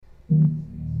Panda,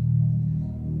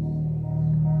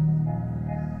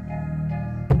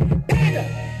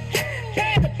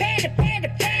 panda, panda,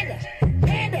 panda, panda,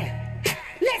 panda.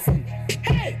 Listen,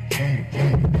 hey,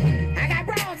 I got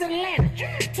bros in Atlanta,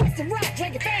 twisted rock,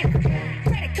 drinking Fanta,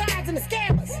 credit cards and the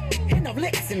scammers, hitting up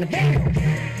licks in the band,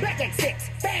 Black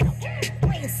X6, bam,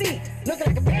 wait and see, looking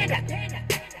like a panda.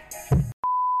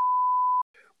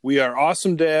 We are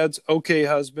awesome dads, okay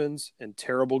husbands, and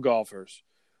terrible golfers.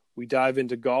 We dive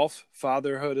into golf,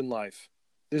 fatherhood, and life.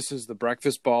 This is the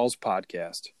Breakfast Balls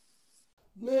Podcast.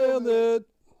 Nailed it.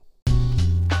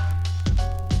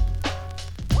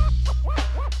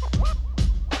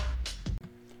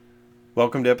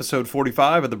 Welcome to episode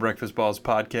 45 of the Breakfast Balls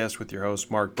Podcast with your hosts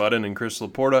Mark Budden and Chris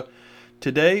Laporta.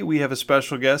 Today we have a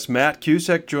special guest, Matt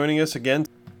Cusick, joining us again.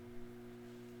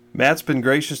 Matt's been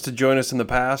gracious to join us in the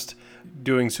past,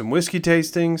 doing some whiskey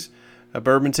tastings,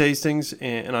 bourbon tastings,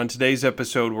 and on today's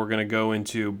episode we're going to go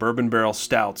into bourbon barrel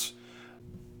stouts.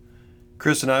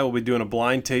 Chris and I will be doing a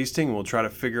blind tasting. We'll try to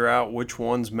figure out which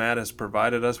ones Matt has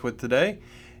provided us with today,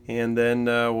 and then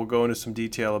we'll go into some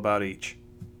detail about each.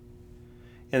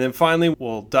 And then finally,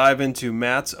 we'll dive into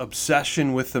Matt's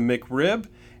obsession with the McRib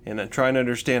and try and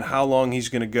understand how long he's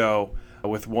going to go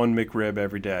with one McRib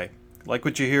every day. Like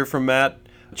what you hear from Matt,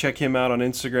 check him out on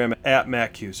Instagram at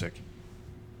Matt Cusick.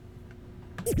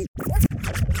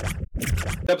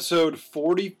 Episode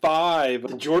 45,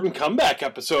 the Jordan comeback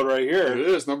episode right here. It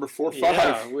is, number 45.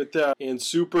 Yeah, with and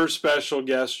super special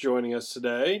guest joining us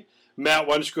today. Matt,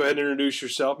 why don't you go ahead and introduce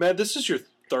yourself? Matt, this is your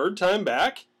third time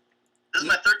back? This is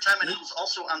my third time, and it was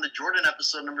also on the Jordan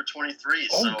episode number 23.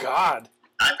 Oh, so God.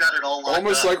 I've got it all locked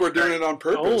Almost up. like we're doing it on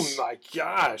purpose. Oh, my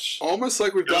gosh. Almost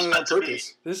like we've done it on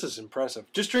purpose. This is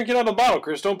impressive. Just drink it out of the bottle,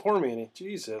 Chris. Don't pour me any.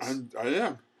 Jesus. I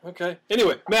am. Okay.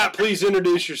 Anyway, Matt, please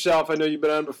introduce yourself. I know you've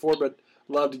been on before, but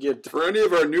love to get... For any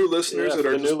of our new listeners that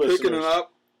are just picking it listeners.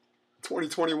 up,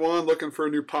 2021, looking for a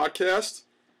new podcast,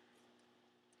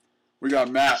 we got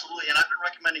Matt. Absolutely, and I've been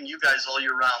recommending you guys all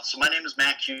year round. So my name is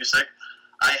Matt Cusick.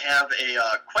 I have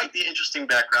quite the interesting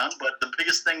background, but the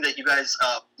biggest thing that you guys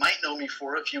might know me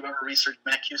for, if you ever researched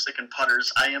Matt Cusick and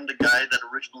putters, I am the guy that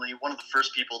originally, one of the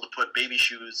first people to put baby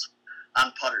shoes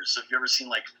on putters. So if you ever seen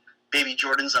like baby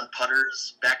Jordans on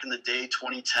putters back in the day,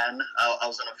 2010, I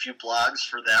was on a few blogs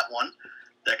for that one.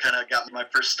 That kind of got my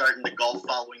first start in the golf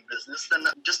following business. Then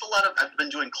just a lot of, I've been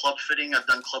doing club fitting. I've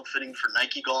done club fitting for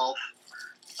Nike Golf.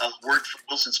 I've worked for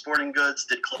Wilson Sporting Goods,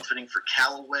 did club fitting for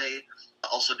Callaway.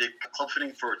 Also did club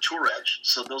fitting for Tour Edge.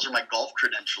 So those are my golf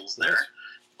credentials there.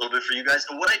 A little bit for you guys.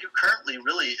 And what I do currently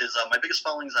really is my biggest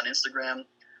following is on Instagram.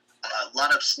 A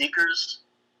lot of sneakers,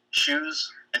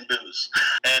 shoes, and booze.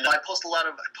 And I post a lot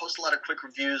of quick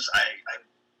reviews.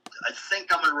 I think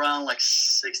I'm around like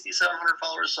 6,700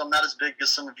 followers, so I'm not as big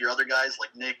as some of your other guys like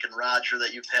Nick and Roger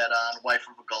that you've had on, Wife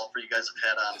of a Golfer you guys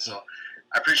have had on. So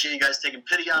I appreciate you guys taking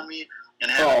pity on me and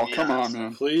having me come on, so.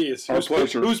 man. Please. Our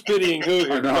pleasure. Who's pitying who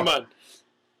here? Come on.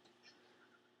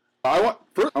 I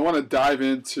want to dive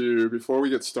into, before we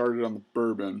get started on the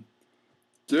bourbon,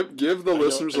 give the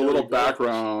listeners a little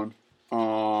background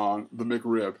on the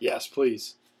McRib. Yes,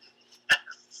 please.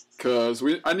 Because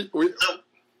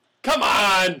Come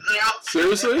on!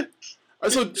 seriously?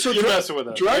 You're messing with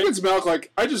us, Dragon's Milk,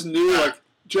 like, I just knew, like,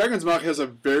 Dragon's Milk has a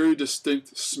very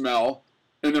distinct smell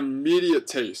and immediate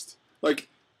taste. Like,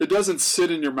 it doesn't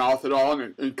sit in your mouth at all,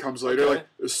 and it comes later. Okay. Like,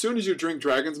 as soon as you drink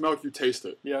Dragon's Milk, you taste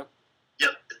it. Yeah. Yep,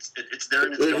 it's there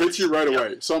and it's It hits you right Yep.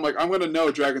 away. So I'm like, I'm going to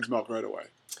know Dragon's Milk right away.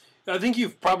 I think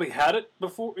you've probably had it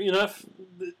before enough.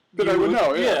 That I would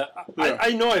know, yeah.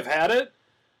 I know I've had it.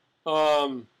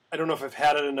 I don't know if I've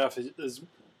had it enough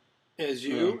as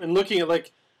you. Yeah. And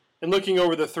looking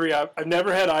over the three, I've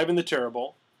never had Ivan the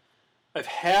Terrible. I've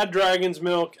had Dragon's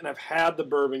Milk, and I've had the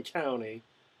Bourbon County.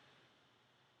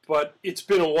 But it's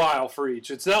been a while for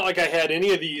each. It's not like I had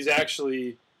any of these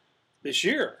actually this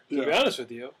year, to be honest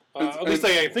with you. At least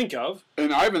I can think of.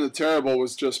 And Ivan the Terrible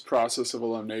was just process of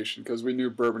elimination because we knew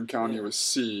Bourbon County was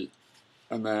C.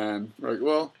 And then, we're like,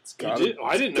 well, it's got to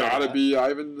be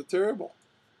Ivan the Terrible.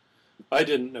 I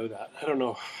didn't know that. I don't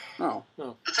know. No.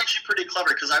 It's actually pretty clever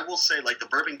because I will say, like, the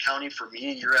Bourbon County for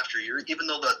me, year after year, even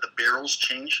though the barrels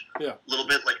change a little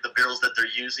bit, like the barrels that they're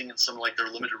using in some, like, their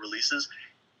limited releases,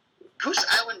 Goose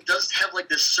Island does have, like,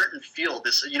 this certain feel,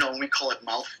 this, and we call it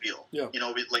mouth feel. Yeah.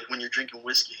 Like when you're drinking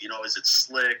whiskey, is it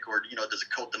slick or, does it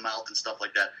coat the mouth and stuff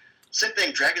like that? Same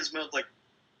thing, Dragon's Milk, like,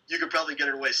 you could probably get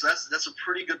it away. So that's a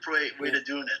pretty good way to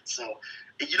doing it. So,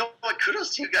 you know what?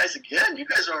 Kudos to you guys again. You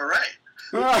guys are all right.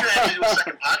 We're going to have to do a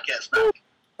second podcast now.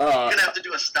 We're going to have to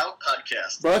do a stout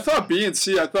podcast. But I thought B and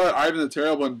C, I thought Ivan the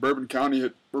Terrible and Bourbon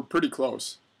County were pretty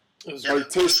close. It was like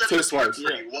taste-wise.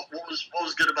 What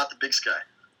was good about the Big Sky?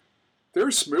 It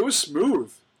was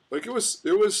smooth. Like it was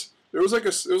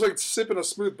like sipping a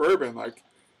smooth bourbon. Like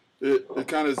it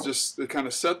kind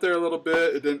of sat there a little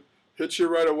bit. It didn't hit you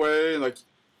right away. Like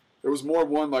it was more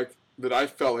one like that I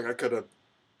felt like I could have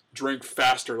drank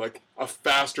faster, like a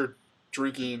faster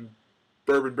drinking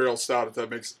bourbon barrel stout, if that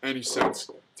makes any sense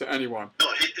to anyone. No,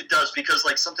 it does, because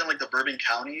like something like the Bourbon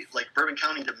County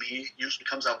to me usually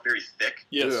comes out very thick.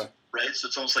 Yes. Yeah. Right, so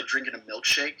it's almost like drinking a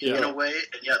milkshake Yeah. in a way,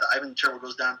 and the Ivan Turbo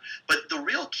goes down. But the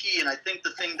real key, and I think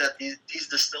the thing that these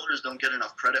distillers don't get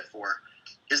enough credit for,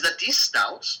 is that these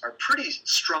stouts are pretty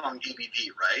strong ABV,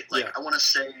 right? Like Yeah. I want to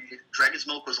say Dragon's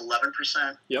Milk was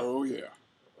 11%, Yep. Oh yeah.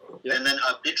 Yep. and then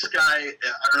Big Sky. I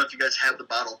don't know if you guys have the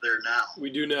bottle there now. We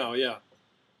do now, yeah.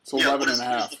 It's 11 and a What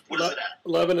half. is it at?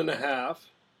 11 and a half.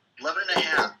 11 and a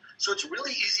half. So it's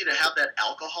really easy to have that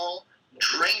alcohol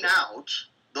drain out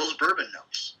those bourbon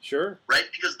notes. Sure. Right?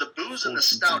 Because the booze in the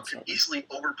stout can 14.7. easily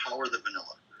overpower the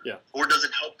vanilla. Yeah. Or does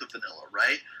it help the vanilla,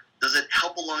 right? Does it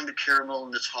help along the caramel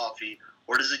and the toffee?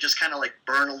 Or does it just kind of like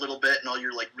burn a little bit and all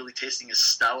you're like really tasting is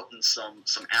stout and some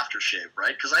aftershave,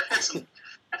 right? Because I've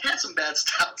had some bad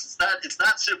stouts. It's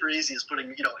not super easy as putting,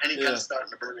 any kind Yeah. of stout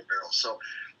in a bourbon barrel. So,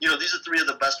 these are three of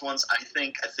the best ones, I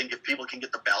think. I think if people can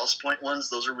get the Ballast Point ones,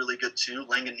 those are really good too.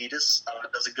 Lagunitas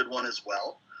does a good one as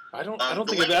well. I don't the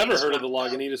think I've ever Lagunitas heard of the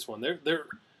one, Lagunitas one.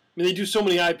 They do so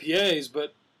many IPAs,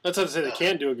 but that's not to say they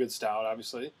can't do a good stout,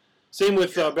 obviously. Same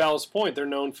with Ballast Point. They're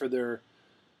known for their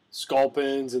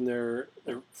sculpins and their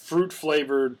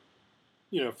fruit-flavored,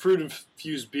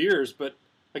 fruit-infused beers, but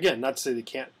again, not to say they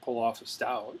can't pull off a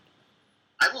stout.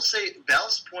 I will say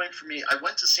Ballast Point for me, I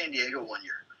went to San Diego one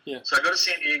year. Yeah. So I go to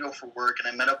San Diego for work, and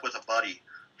I met up with a buddy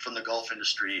from the golf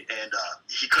industry, and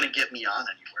he couldn't get me on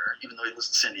anywhere, even though he lives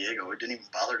in San Diego. He didn't even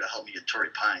bother to help me get Torrey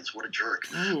Pines. What a jerk.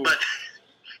 Ooh. But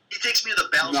he takes me to the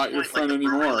Ballast Not Point, your friend like the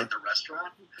brewery, anymore. like the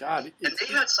restaurant. God. And they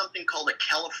had something called a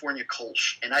California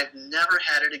Kolsch, and I've never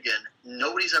had it again.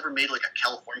 Nobody's ever made like a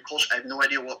California Kolsch. I have no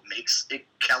idea what makes a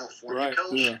California Right, Kolsch.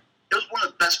 yeah. It was one of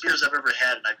the best beers I've ever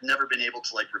had, and I've never been able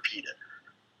to like repeat it.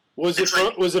 Was It's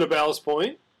it a Ballast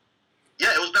Point? Yeah,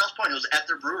 it was Ballast Point. It was at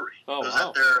their brewery. Oh, it was wow.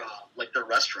 at their their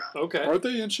restaurant. Okay. Aren't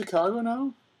they in Chicago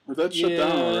now? Or that shut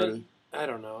down Yeah. already? I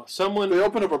don't know. Someone They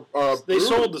opened up a they brewery.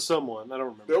 sold to someone. I don't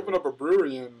remember. They opened up a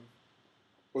brewery in,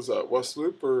 was that West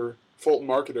Loop or Fulton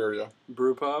Market area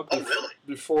brew pub. Oh, really?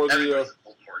 before the Everybody's at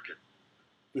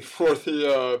Fulton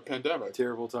Market. pandemic.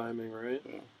 Terrible timing, right?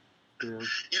 Yeah. Yeah.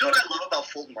 You know what I love about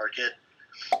Fulton Market?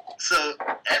 So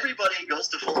everybody goes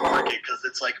to Fulton Market because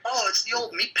it's like, oh, it's the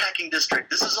old meatpacking district.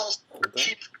 This is all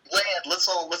cheap land. Let's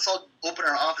all open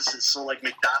our offices. So like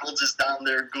McDonald's is down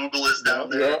there, Google is down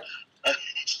there.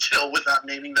 Without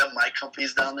naming them, my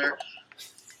company's down there.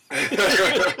 What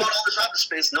about all this office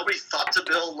space? Nobody thought to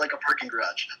build like a parking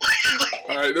garage.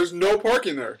 All right, there's no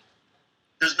parking there.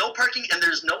 There's no parking, and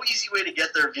there's no easy way to get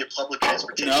there via public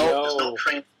transportation. No. There's no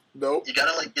train. Nope. You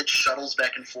gotta like get shuttles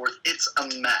back and forth. It's a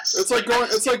mess. It's like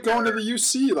going to the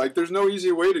UC. Like there's no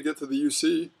easy way to get to the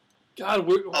UC. God,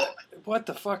 what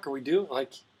the fuck are we doing?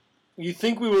 Like, you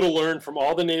think we would have learned from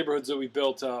all the neighborhoods that we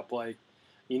built up? Like,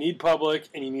 you need public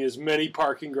and you need as many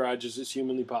parking garages as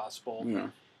humanly possible. Yeah.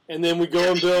 And then we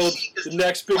go and build the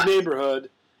next big neighborhood,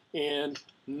 and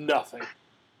nothing.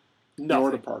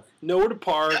 Nowhere to park. Nowhere to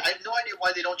park. Yeah, I have no idea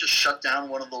why they don't just shut down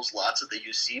one of those lots at the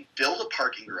UC, build a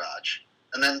parking garage,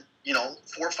 and then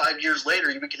 4 or 5 years later,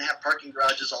 we can have parking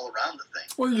garages all around the thing.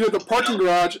 Well, you have the parking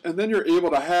garage, and then you're able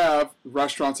to have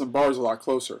restaurants and bars a lot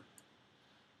closer.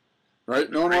 Right?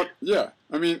 No one. Right. Yeah.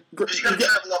 I mean, Because you got to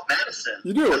travel up Madison.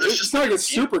 you do. and there's It's just not like a it's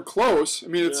few. super close. I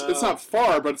mean, it's Yeah. not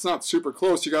far, but it's not super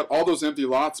close. You got all those empty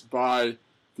lots by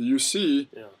the UC.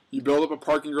 Yeah. You build up a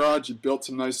parking garage. You built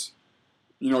some nice,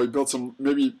 you built some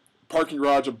maybe parking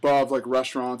garage above like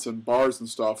restaurants and bars and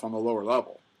stuff on the lower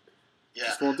level. Yeah.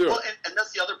 Just won't do Well, it. and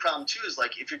that's the other problem too. Is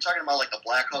like if you're talking about like the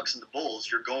Blackhawks and the Bulls,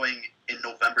 you're going in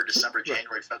November, December,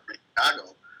 January, February,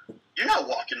 Chicago. You're not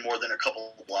walking more than a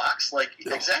couple of blocks. Like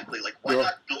exactly. Like why Yeah.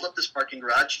 not build up this parking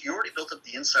garage? You already built up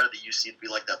the inside of the UC to be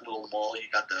like that little mall. You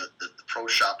got the pro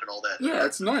shop and all that. Yeah,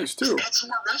 it's nice too. Just add some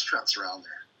more restaurants around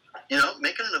there.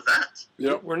 Make it an event.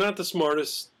 Yep. We're not the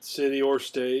smartest city or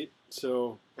state,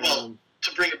 so. Well,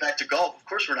 to bring it back to golf, of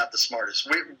course we're not the smartest.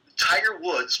 Tiger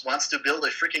Woods wants to build a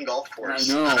freaking golf course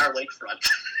I know. on our lakefront.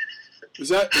 Is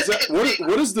that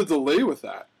what is the delay with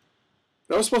that?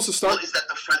 That was supposed to Well, start. is that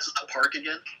the Friends of the Park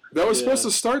again? That was Yeah. supposed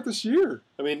to start this year.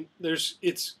 I mean,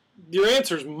 your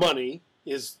answer is money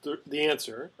is the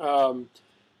answer.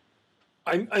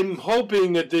 I'm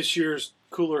hoping that this year's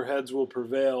cooler heads will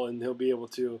prevail and he'll be able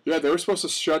to. Yeah, they were supposed to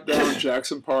shut down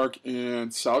Jackson Park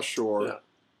and South Shore. Yeah.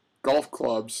 golf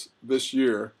clubs this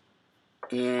year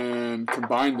and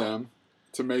combine them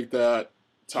to make that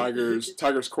Tiger's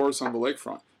course on the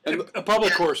lakefront. And a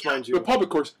public course, mind you. The public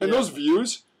course. And those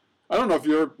views, I don't know if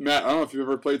you've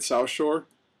ever played South Shore.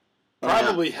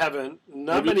 Probably haven't.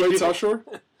 Not have many you played people. South Shore?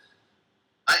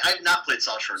 I've not played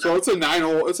South Shore. So it's a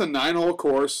 9-hole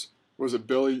course. Was it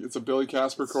Billy? It's a Billy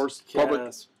Casper course.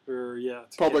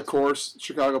 Public course,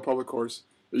 Chicago public course.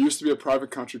 It used to be a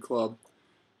private country club.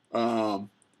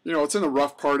 It's in the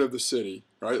rough part of the city,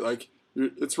 right? Like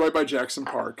it's right by Jackson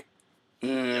Park,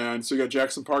 and so you got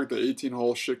Jackson Park, the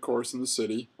 18-hole shit course in the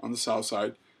city on the south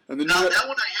side, and then that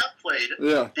one I have played.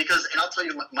 Yeah. Because, and I'll tell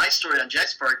you my story on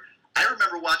Jackson Park. I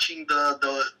remember watching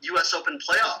the U.S. Open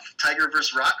playoff, Tiger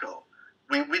versus Rocco.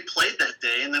 We played that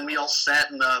day, and then we all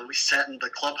sat in the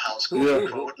clubhouse, quote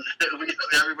unquote,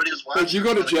 and everybody was watching. Like you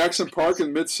go to Jackson Park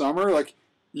in midsummer, like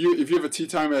if you have a tee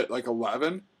time at like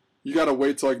 11, you got to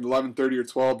wait till like 11:30 or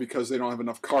 12 because they don't have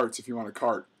enough carts. If you want a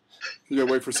cart, you got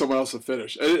to wait for someone else to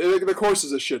finish. And the course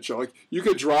is a shit show. Like you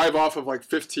could drive off of like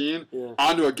 15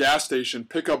 onto a gas station,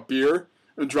 pick up beer,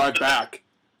 and drive back.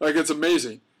 Like it's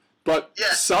amazing. But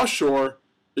South Shore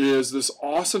is this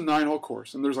awesome 9-hole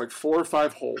course, and there's like 4 or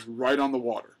 5 holes right on the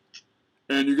water,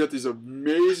 and you get these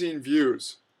amazing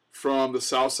views from the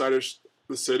south side of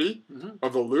the city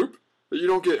of the Loop that you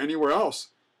don't get anywhere else.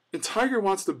 And Tiger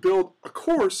wants to build a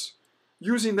course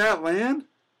using that land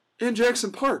in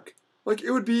Jackson Park. Like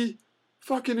it would be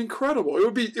fucking incredible.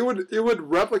 It would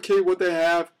replicate what they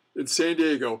have in San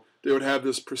Diego. They would have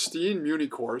this pristine Muni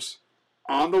course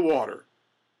on the water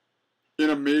in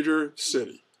a major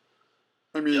city.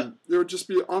 I mean, it would just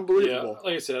be unbelievable. Yeah,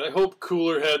 like I said, I hope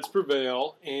cooler heads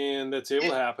prevail, and that's able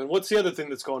to happen. What's the other thing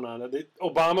that's going on?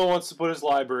 Obama wants to put his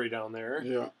library down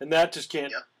there, and that just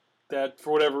can't. That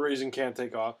for whatever reason can't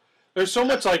take off. There's so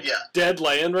much dead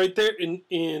land right there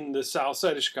in the south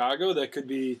side of Chicago that could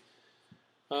be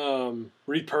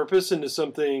repurposed into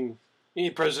something, a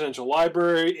presidential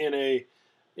library and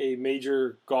a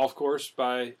major golf course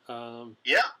by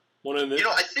one of the,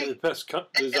 I think the best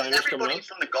designers and everybody coming up.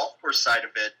 from the golf course side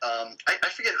of it, I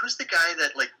forget who's the guy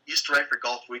that used to write for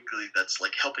Golf Weekly that's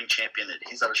helping champion it.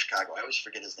 He's out of Chicago. I always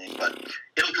forget his name, but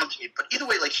it'll come to me. But either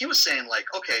way, he was saying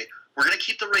okay, we're going to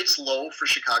keep the rates low for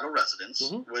Chicago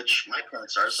residents, which my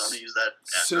parents are, so I'm going to to use that.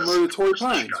 Similar to Torrey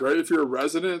Pines, right? If you're a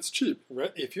resident, it's cheap.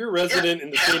 If you're a resident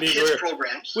in the San Diego area,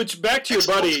 programs, which back to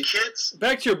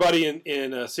your buddy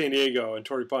in San Diego and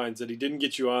Torrey Pines that he didn't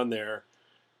get you on there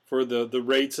for the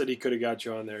rates that he could have got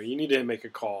you on there. You need to make a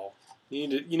call. You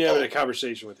need to have a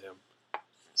conversation with him.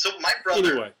 So my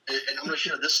brother, and I'm going to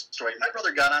share this story. My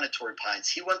brother got on at Torrey Pines.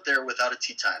 He went there without a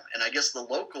tee time, and I guess the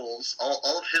locals,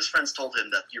 all of his friends told him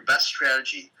that your best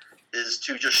strategy is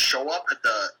to just show up at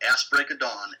the ass break of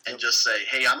dawn and just say,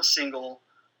 "Hey, I'm a single.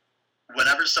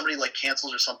 Whenever somebody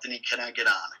cancels or something, can I get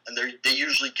on?" And they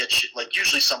usually get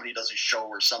usually somebody does a show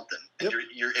or something, and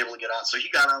you're able to get on. So he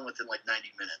got on within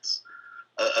 90 minutes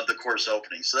of the course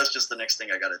opening. So that's just the next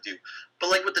thing I got to do. But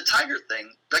with the Tiger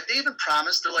thing, they even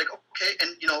promised, they're okay,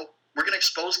 and we're going to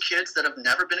expose kids that have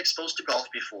never been exposed to golf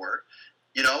before.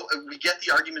 We get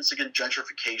the arguments against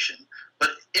gentrification, but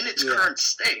in its current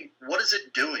state, what is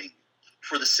it doing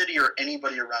for the city or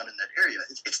anybody around in that area?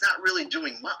 It's not really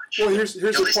doing much. Well, here's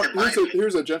the point.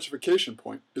 Here's a gentrification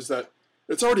point, is that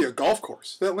it's already a golf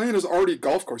course. That land is already a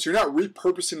golf course. You're not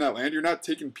repurposing that land. You're not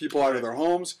taking people out of their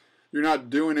homes. You're not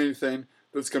doing anything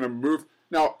that's going to move.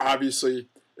 Now, obviously,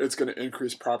 it's going to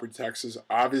increase property taxes.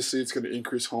 Obviously, it's going to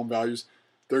increase home values.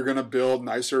 They're going to build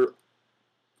nicer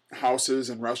houses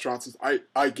and restaurants.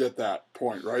 I get that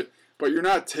point, right? But you're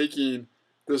not taking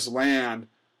this land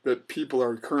that people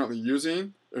are currently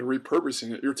using and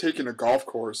repurposing it. You're taking a golf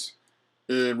course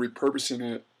and repurposing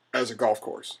it as a golf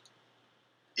course.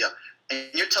 Yeah. And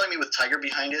you're telling me with Tiger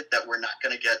behind it that we're not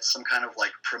going to get some kind of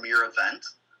premier event?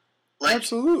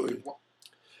 Absolutely.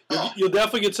 You'll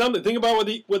definitely get something. Think about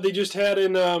what they just had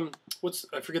in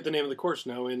I forget the name of the course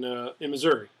now in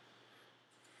Missouri.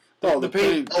 The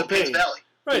Payne Valley.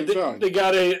 Right. They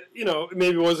got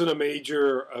maybe it wasn't a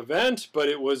major event, but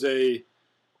it was a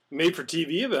made for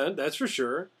TV event. That's for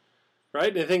sure.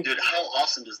 Right. And I think, dude, how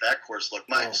awesome does that course look?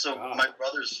 My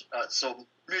brother's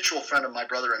mutual friend of my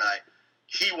brother and I.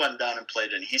 He went down and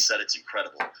played it, and he said it's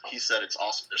incredible. He said it's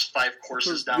awesome. There's 5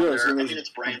 courses down there. I mean, it's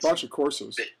brand new. A bunch of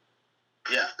courses.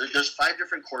 Yeah, there's 5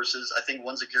 different courses. I think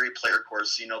one's a Gary Player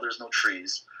course. There's no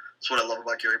trees. That's what I love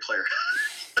about Gary Player.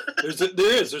 There's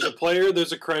a Player.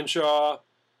 There's a Crenshaw.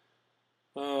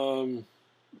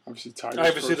 Obviously, Tiger.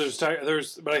 Obviously,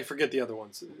 there's, but I forget the other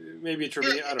ones. Maybe a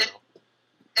Trevino. I don't know.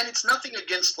 And it's nothing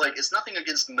against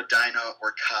Medina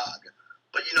or Cog,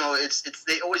 But it's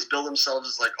they always bill themselves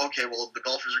as like, okay, well, the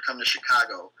golfers are coming to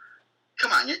Chicago.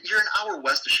 Come on, you're an hour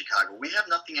west of Chicago. We have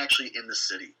nothing actually in the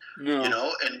city,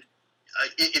 No. And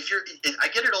I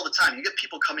get it all the time. You get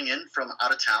people coming in from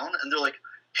out of town, and they're like,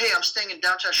 "Hey, I'm staying in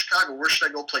downtown Chicago. Where should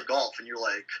I go play golf?" And you're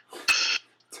like,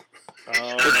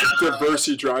 The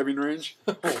Versey driving range.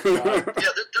 "Yeah." They're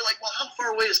like, "Well, how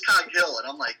far away is Cog Hill?" And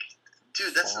I'm like,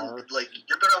 "Dude, that's like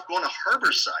you're better off going to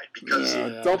Harborside because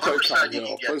Don't play Harborside Cog you Hill.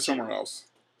 can get Play to. somewhere else.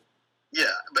 Yeah,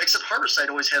 but except Harborside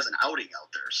always has an outing out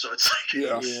there, so it's like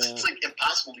Yeah. it's like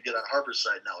impossible to get on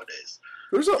Harborside nowadays.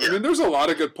 I mean, there's a lot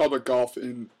of good public golf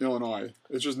in Illinois.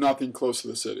 It's just nothing close to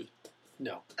the city.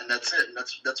 No. And that's it. And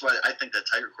that's why I think that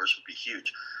Tiger course would be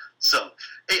huge. So,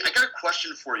 hey, I got a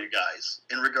question for you guys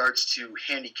in regards to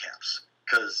handicaps,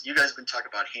 because you guys have been talking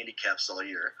about handicaps all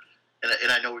year,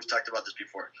 and I know we've talked about this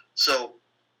before. So,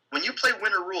 when you play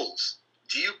winter rules,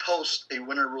 do you post a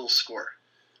winter rules score?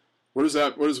 What is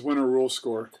that? What is winter rules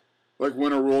score? Like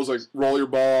winter rules, like roll your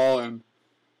ball, and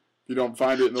if you don't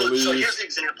find it in the leaves. So here's the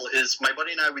example: is my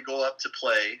buddy and I, we go up to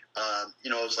play.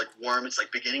 It was like warm. It's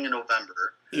like beginning of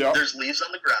November. Yeah. There's leaves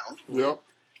on the ground. Yep.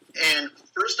 And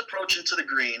first approach into the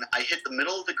green, I hit the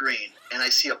middle of the green, and I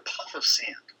see a puff of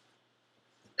sand.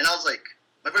 And I was like,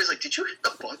 my buddy's like, "Did you hit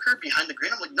the bunker behind the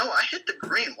green?" I'm like, "No, I hit the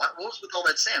green. What was with all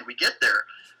that sand?" We get there,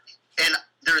 and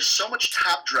there's so much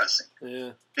top dressing.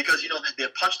 Yeah. Because, they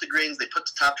punch the greens, they put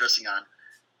the top dressing on.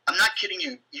 I'm not kidding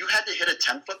you. You had to hit a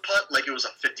 10-foot putt like it was a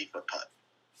 50-foot putt.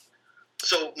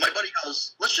 So my buddy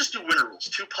goes, "Let's just do winter rules.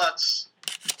 2 putts.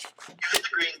 You hit the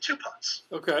green, 2 putts."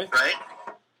 Okay. Right?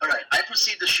 All right. I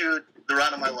proceed to shoot the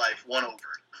round of my life, 1 over.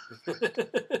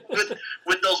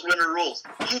 with those winter rules.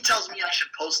 He tells me I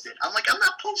should post it. I'm like, I'm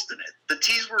not posting it. The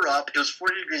tees were up. It was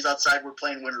 40 degrees outside. We're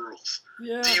playing winter rules.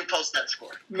 Yeah. Do you post that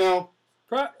score? No.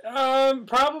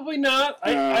 Probably not.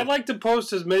 I like to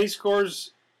post as many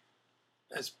scores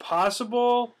as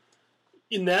possible.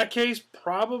 In that case,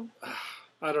 probably.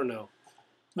 I don't know.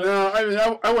 No, I mean,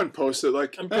 I wouldn't post it.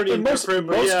 Like, I'm pretty in most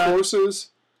indifferent, yeah. courses,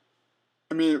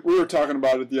 I mean, we were talking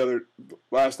about it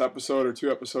last episode or 2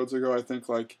 episodes ago, I think,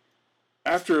 like,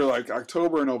 after, like,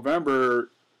 October and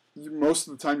November, most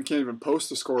of the time you can't even post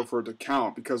a score for it to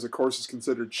count because the course is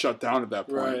considered shut down at that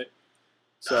point. Right.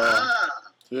 So,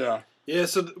 yeah. Yeah,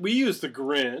 so we use the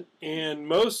Grint, and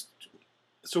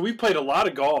so we played a lot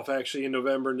of golf, actually, in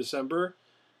November and December,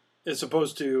 as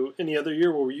opposed to any other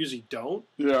year where we usually don't.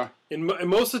 Yeah. And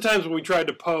most of the times when we tried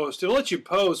to post, it'll let you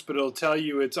post, but it'll tell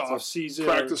you it's off-season.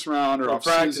 Practice round or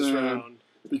off-season. Round.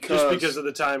 Just because of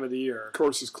the time of the year.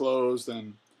 Course is closed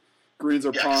and greens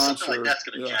are Yeah, punched. something like that's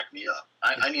going to jack me up.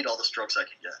 I need all the strokes I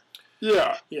can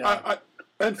get. Yeah.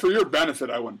 And for your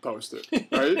benefit, I wouldn't post it,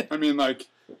 right? I mean, like,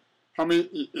 how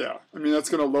many? Yeah. I mean, that's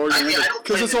going to lower your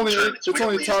because it's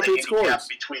only top 8 scores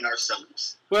between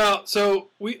ourselves. Well, so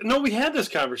we had this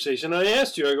conversation. I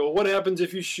asked you. I go, what happens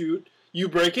if you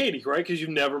break 80, right? Because you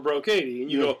never broke 80,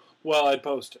 and you go, well, I'd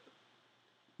post it.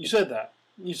 You said that.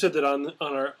 You said that on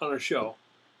our show.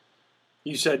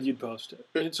 You said you'd post it.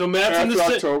 And so Matt's after in the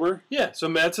October. Yeah. So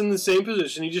Matt's in the same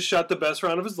position. He just shot the best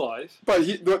round of his life. But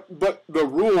the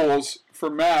rules for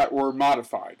Matt were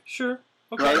modified. Sure.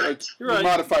 Okay. Right? Like, You're right.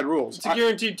 Modified rules. It's a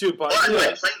guaranteed 2 putt. Well,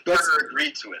 my playing partner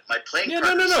agreed to it. My playing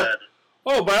partner said,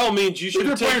 "Oh, by all means, you should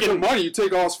have taken for money. You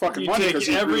take all his fucking money because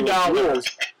you every agree with dollar." rules.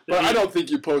 But I don't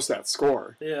think you post that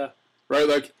score. Yeah. Right?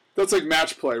 Like, that's like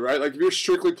match play, right? Like, if you're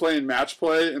strictly playing match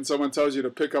play and someone tells you to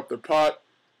pick up the putt,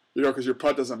 because your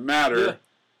putt doesn't matter. Yeah.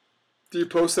 Do you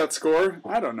post that score?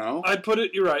 I don't know.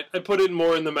 You're right. I put it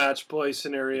more in the match play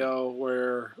scenario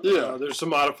where there's some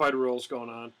modified rules going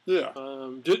on. Yeah.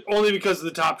 Only because of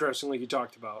the top dressing, like you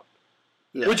talked about.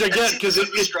 Yeah. Which I get because it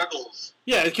struggles.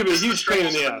 Yeah, it can be a huge pain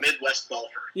in the ass. Midwest golfer.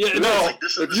 Yeah,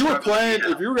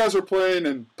 if you guys were playing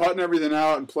and putting everything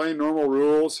out and playing normal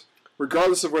rules,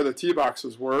 regardless of where the tee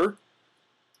boxes were,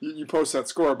 you post that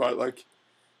score. But like,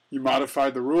 you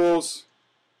modified the rules.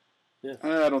 Yeah.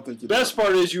 I don't think you. Best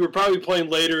part is you were probably playing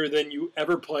later than you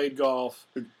ever played golf.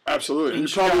 Absolutely, you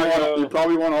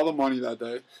probably won all the money that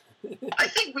day. I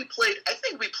think we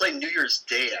played New Year's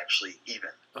Day actually even.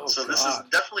 Oh, so God. This has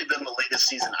definitely been the latest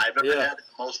season I've ever had.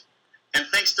 And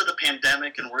thanks to the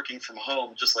pandemic and working from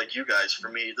home, just like you guys, for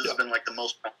me, this has been like the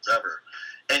most rounds ever.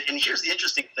 And here's the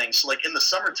interesting thing. So like in the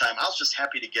summertime, I was just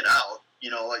happy to get out.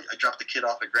 I dropped the kid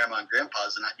off at Grandma and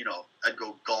Grandpa's, and I'd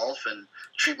go golf and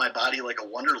treat my body like a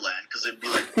wonderland because it'd be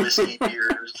like whiskey,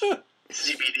 beers,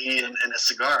 CBD, and a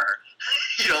cigar.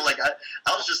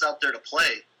 I was just out there to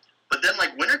play. But then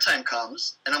like wintertime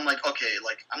comes, and I'm like, okay,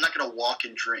 like I'm not gonna walk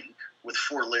and drink with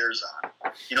 4 layers on.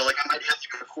 Like I might have to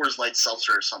go Coors Light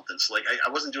seltzer or something. So like I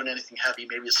wasn't doing anything heavy,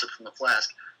 maybe a sip from the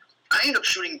flask. I end up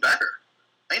shooting better.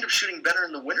 I end up shooting better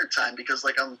in the wintertime because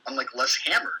like I'm like less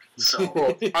hammered. So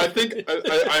Well, I think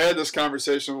I had this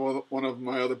conversation with one of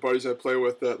my other buddies I play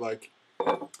with that like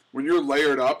when you're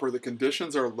layered up or the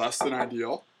conditions are less than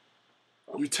ideal,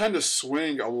 you tend to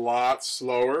swing a lot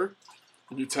slower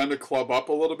and you tend to club up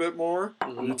a little bit more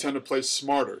and you tend to play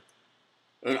smarter.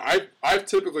 And I've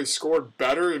typically scored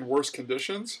better in worse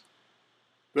conditions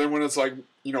than when it's like,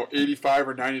 85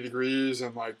 or 90 degrees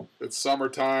and like it's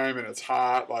summertime and it's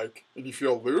hot, like, and you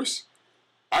feel loose.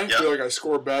 I feel like I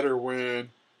score better when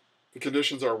the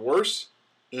conditions are worse.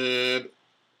 And,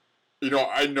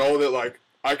 I know that like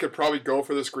I could probably go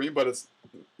for this green, but it's,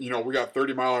 we got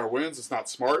 30-mile-an-hour winds. It's not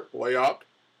smart. Lay up.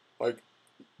 Like,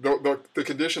 the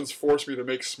conditions force me to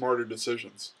make smarter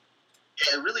decisions.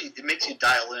 Yeah, it makes you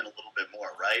dial in a little bit more,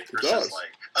 right? Versus does.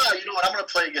 like, oh, you know what, I'm going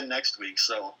to play again next week,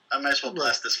 so I might as well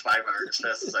blast this 5-iron as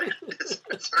fast as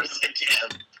as hard as I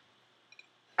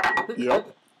can.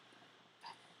 Yep.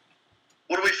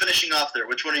 What are we finishing off there?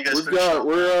 Which one are you guys finishing off?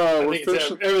 We're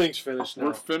finishing. Everything's finished now.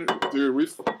 We're finished, dude. We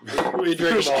We drink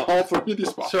finished them all. all 3 of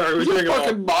these bottles. Sorry, we These are drink them all.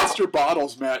 fucking monster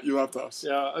bottles, Matt. You left us.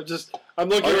 Yeah, I'm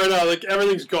looking right now, like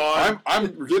everything's gone. I'm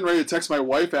getting ready to text my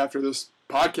wife after this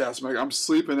podcast. I'm I'm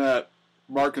sleeping at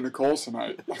Mark and Nicole's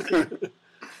tonight.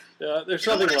 Yeah, there's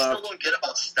You know nothing what I left. still don't get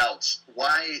about stouts?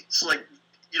 Why? So like,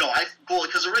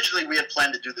 because originally we had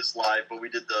planned to do this live, but we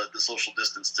did the social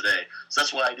distance today. So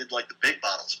that's why I did like the big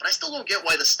bottles. But I still don't get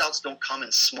why the stouts don't come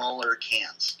in smaller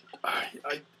cans. I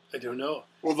don't know.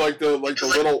 Well, like the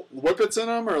little whippets in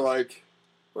them, or like.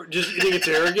 Or just you think it's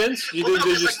arrogance? You Well, think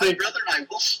no, they 'cause, just like, think? my brother and I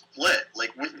will split.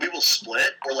 Like we will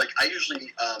split, or like I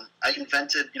usually I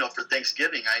invented for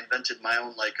Thanksgiving I invented my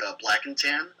own like black and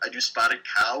tan. I do spotted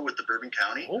cow with the Bourbon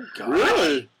County. Oh God!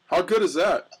 Really? How good is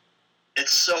that?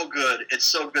 It's so good. It's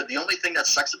so good. The only thing that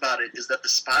sucks about it is that the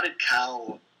spotted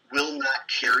cow will not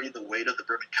carry the weight of the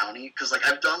Bourbon County because like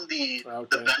I've done the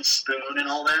bent spoon and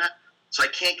all that, so I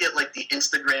can't get like the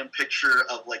Instagram picture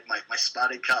of like my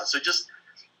spotted cow. So it just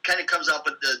kind of comes out,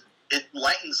 but it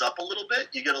lightens up a little bit.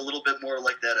 You get a little bit more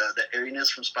like that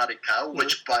airiness from spotted cow,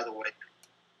 which by the way,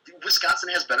 Wisconsin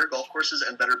has better golf courses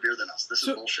and better beer than us. This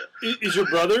is bullshit. Is your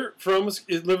brother live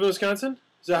in Wisconsin?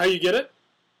 Is that how you get it?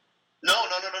 No.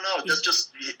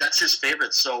 That's his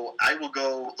favorite. So I will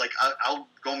go, like, I'll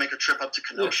go make a trip up to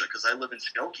Kenosha because I live in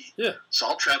Skokie. Yeah. So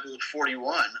I'll travel at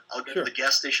 41. I'll go to the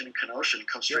gas station in Kenosha and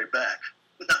come straight back.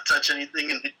 Not touch anything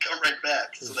and come right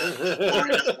back. So that Lori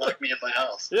doesn't lock me in my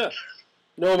house. Yeah.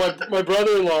 No, my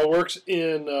brother-in-law works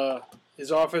in,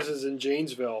 his office is in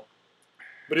Janesville,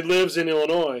 but he lives in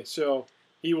Illinois. So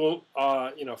he will,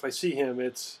 if I see him,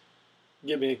 it's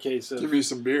give me a case of. Give me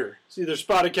some beer. It's either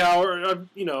spotted cow or,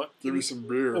 Give me some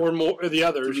beer. or more or the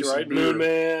others, Give me right? some beer. Moon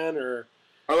Man or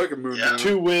I like a moon man.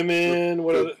 Two Women.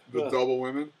 What are the double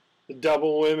women. the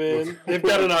Double Women? They've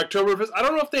got an Oktoberfest. I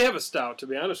don't know if they have a stout. To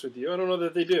be honest with you, I don't know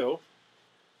that they do.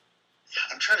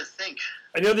 I'm trying to think.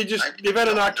 I know they've had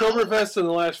an Oktoberfest in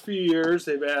the last few years.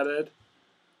 They've got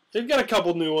a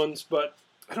couple new ones, but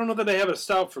I don't know that they have a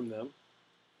stout from them.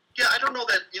 Yeah, I don't know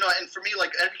that, and for me,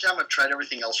 like, every time I've tried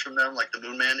everything else from them, like the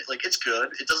Moon Man, like, it's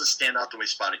good. It doesn't stand out the way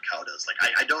Spotted Cow does. Like,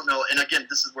 I don't know, and again,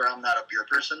 this is where I'm not a beer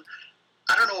person.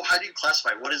 I don't know, how do you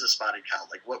classify, what is a Spotted Cow?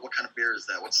 Like, what kind of beer is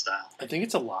that? What style? I think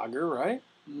it's a lager, right?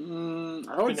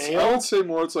 I would say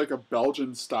more it's like a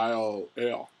Belgian-style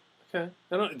ale. Okay.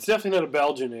 It's definitely not a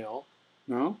Belgian ale.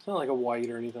 No? It's not like a white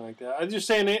or anything like that. I'm just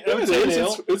saying I Yeah, would it say an is.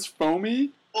 ale. It's foamy.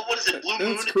 Well, what is it, Blue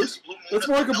Moon? It's crisp. Blue Moon It's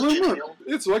more like a Blue Belgian Moon. ale?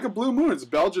 It's like a Blue Moon. It's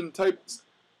Belgian-type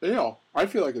ale. I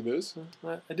feel like it is.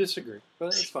 I disagree, but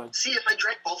it's fine. See, if I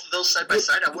drank both of those side by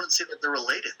side, I wouldn't say that they're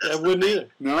related. That's I the wouldn't thing. either.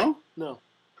 No? No.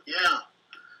 Yeah.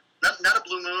 Not a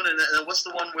Blue Moon, and what's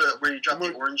the one where you drop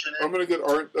the orange in it? I'm going to get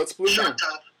orange. That's Blue Moon. Shot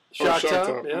Top. Shot top,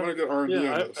 I'm yeah. going to get R&D on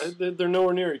Yeah, this. they're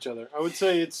nowhere near each other. I would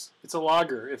say it's a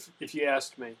lager if you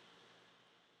asked me.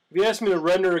 If you asked me to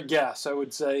render a guess, I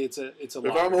would say it's a If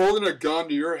lager. I'm holding a gun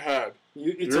to your head,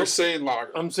 you're saying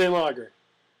lager. I'm saying lager.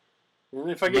 And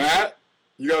if I get Matt,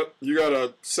 you got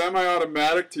a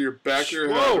semi-automatic to your back of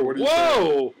your head. What do you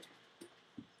whoa!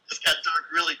 This got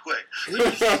dark really quick.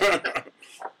 think?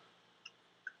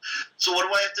 So what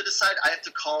do I have to decide? I have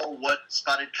to call what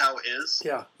Spotted Cow is?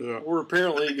 Yeah, Yeah. we're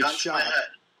apparently The a good gun to my shot. head.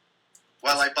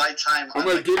 While I buy time. I'm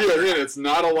going to give you a hint. It's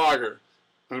not a lager.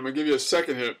 And I'm going to give you a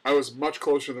second hint. I was much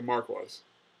closer than Mark was.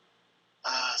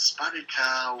 Spotted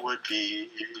Cow would be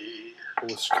A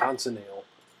Wisconsin ale.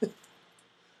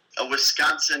 a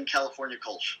Wisconsin California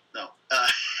Kolsch. No.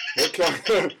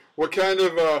 What kind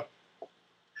of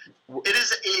It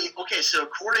is okay, so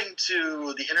according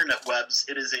to the internet webs,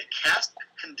 it is a cask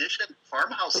conditioned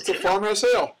farmhouse it's a ale. farmhouse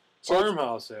ale.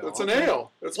 Farmhouse ale. That's an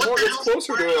ale. It's What more. the It's hell's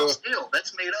closer to a. farmhouse ale?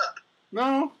 That's made up.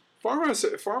 No,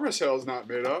 farmhouse ale is not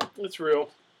made up. It's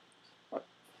real.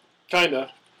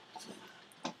 Kinda.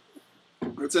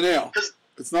 It's an ale. 'Cause-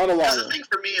 It's not a Because lager. the thing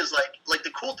for me is like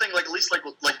the cool thing, like at least like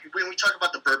when we talk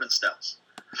about the bourbon stouts,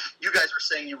 you guys were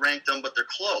saying you ranked them, but they're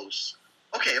close.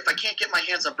 Okay, if I can't get my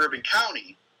hands on Bourbon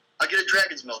County, I'll get a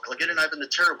Dragon's Milk. I'll get an Ivan the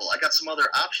Terrible. I got some other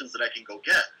options that I can go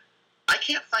get. I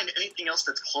can't find anything else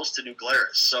that's close to New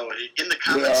Glarus. So in the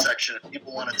comments section, if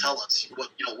people want to tell us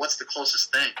what's the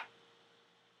closest thing,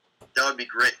 that would be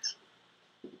great.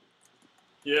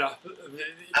 Yeah.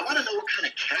 I want to know what kind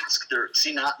of cask they're.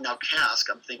 See, not now cask.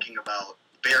 I'm thinking about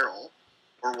barrel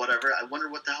or whatever. I wonder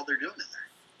what the hell they're doing in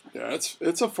there. Yeah,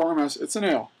 it's a farmhouse. It's an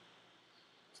ale.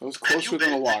 So it's closer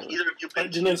than a lager. Either of you been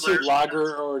Didn't I to say Glarus?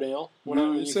 lager or an ale?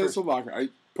 No, you said it's a lager. I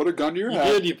put a gun to your You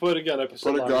head. did. You put a gun. I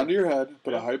Put a gun to your head.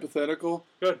 Put a hypothetical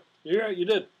Good. You're right. You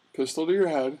did. pistol to your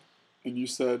head, and you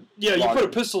said. Yeah, you lager. put a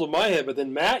pistol in my head, but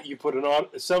then Matt, you put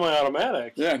a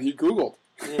semi-automatic. Yeah, and he Googled.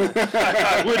 Yeah.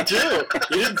 I would too.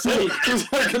 You didn't say.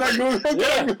 He's like, can I Google?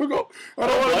 Yeah. Can I Google? I I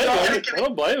don't want to die. I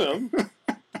don't blame him.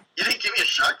 You didn't give me a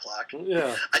shot clock.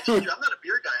 Yeah. I told you I'm not a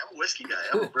beer guy. I'm a whiskey guy.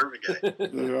 I'm a bourbon guy.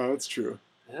 Yeah, that's true.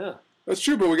 Yeah. That's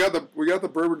true, but we got the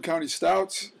Bourbon County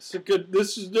Stouts. It's a good.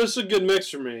 This is a good mix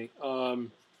for me.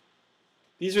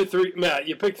 These are three. Matt,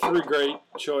 you picked three great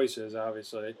choices,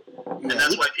 obviously. And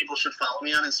that's why people should follow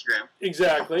me on Instagram.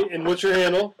 Exactly. And what's your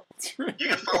handle? That's right. You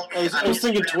can follow me I was on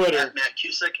thinking Instagram Twitter. at Matt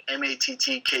Cusick,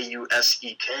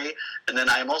 MattKusek. And then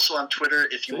I am also on Twitter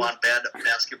if you want bad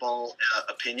basketball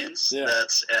opinions. Yeah.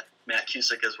 That's at Matt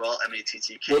Cusick as well,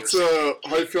 Mattkk. What's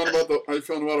how you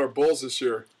feeling about our Bulls this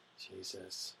year?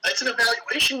 Jesus. It's an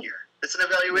evaluation year. It's an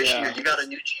evaluation Yeah. year. You got a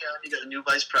new GM, you got a new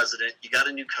vice president, you got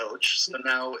a new coach. So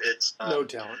now it's No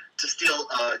talent. to steal.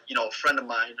 A friend of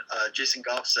mine, Jason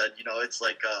Goff said, it's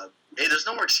like, hey, there's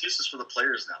no more excuses for the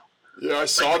players now. Yeah, I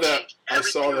saw Like, that. change I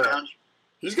saw everything that. around you.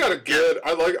 He's got a good.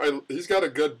 He's got a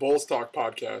good Bulls Talk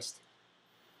podcast.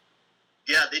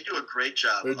 Yeah, they do a great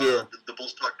job. They do. The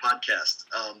Bulls Talk podcast.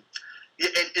 Yeah,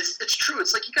 and it's true.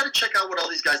 It's like you got to check out what all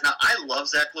these guys. Now, I love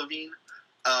Zach LaVine.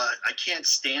 I can't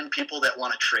stand people that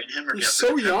want to trade him or He's get so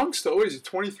rid of him. young still. Is he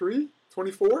 23,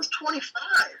 24? He's 25.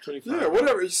 25. Yeah,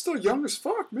 whatever. He's still young as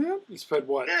fuck, man. He's played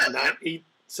what? Yeah, man.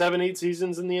 8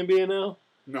 seasons in the NBA now.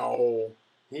 No,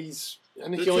 He's.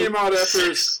 And he came out after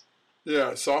his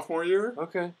sophomore year.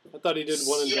 Okay, I thought he did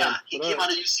one and Yeah, done. he But came all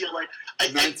out of UCLA. I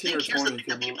 19 think or here's the 20 thing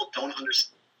that came people don't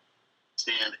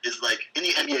understand is like in the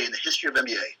NBA, in the history of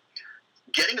NBA,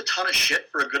 getting a ton of shit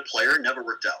for a good player never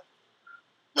worked out.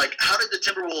 Like, how did the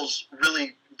Timberwolves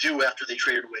really do after they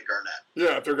traded away Garnett?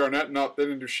 Yeah, after Garnett, they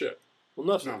didn't do shit. Well,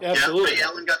 nothing. No. Absolutely. Yeah, Ray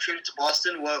Allen got traded to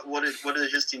Boston. What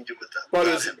did his team do with them? But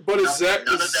Without is- him? but is None- Zach-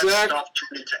 none is of that Zach- stuff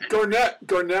turned into anything.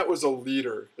 Garnett was a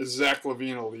leader. Is Zach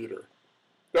LaVine a leader?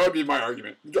 That would be my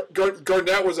argument.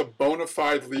 Garnett was a bona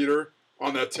fide leader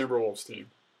on that Timberwolves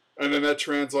team. And then that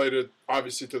translated,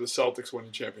 obviously, to the Celtics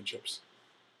winning championships.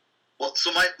 Well,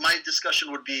 so my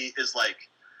discussion is like,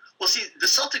 well, see, the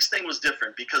Celtics thing was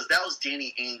different because that was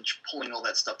Danny Ainge pulling all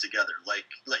that stuff together. Like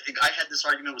I had this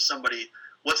argument with somebody.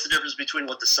 What's the difference between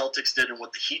what the Celtics did and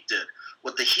what the Heat did?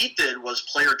 What the Heat did was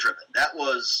player driven. That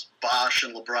was Bosh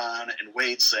and LeBron and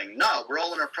Wade saying, "No, we're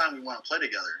all in our prime. We want to play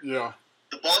together." Yeah.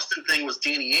 The Boston thing was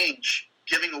Danny Ainge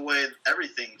giving away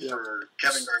everything Yeah. for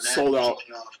Kevin Garnett Sold out.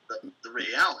 pulling off the Ray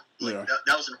Allen. Like Yeah.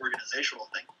 that was an organizational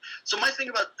thing. So my thing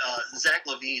about Zach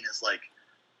LaVine is like,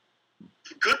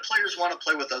 good players want to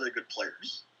play with other good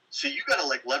players. So you got to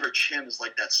like leverage him as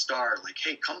like that star. Like,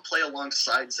 hey, come play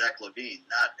alongside Zach LaVine.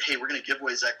 Not, hey, we're going to give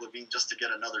away Zach LaVine just to get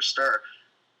another star.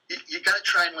 You got to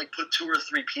try and like put 2 or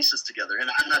 3 pieces together. And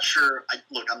I'm not sure.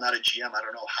 Look, I'm not a GM. I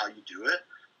don't know how you do it.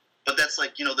 But that's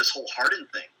like, this whole Harden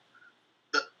thing.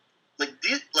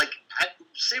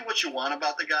 Say what you want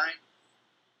about the guy.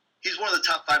 He's one of the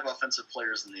top 5 offensive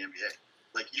players in the NBA.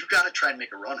 Like, you got to try and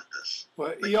make a run at this. Well,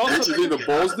 Like, he also that's What do you think the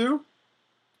Bulls do?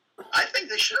 I think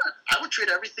they should. I would trade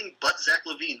everything but Zach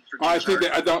LaVine for I James think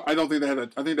Harden. I don't think they had.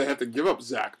 I think they have to give up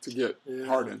Zach to get Yeah.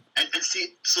 Harden. And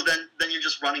see, so then you're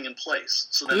just running in place.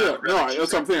 So then I Yeah, would rather keep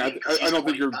that's what I'm Zach saying. LaVine 'cause I he's don't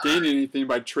think you're 25. gaining anything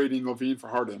by trading LaVine for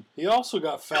Harden. he also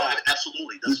got No, fat.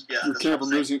 absolutely. You're That's what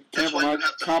I'm saying. That's why you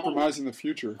have to compromising the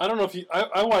future. I don't know if you.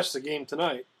 I watched the game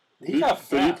tonight. He got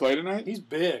Did he fat. play tonight? He's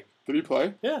big. Did he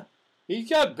play? Yeah, he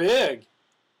got big.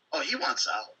 Oh, he wants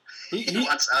out. He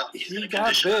wants out. He's he in a got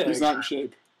condition. big. He's not in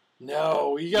shape.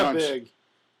 No, he got Not- big.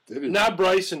 Did he? Not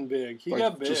Bryson big. He Like,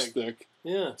 got big. just thick.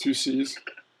 Yeah. 2 C's.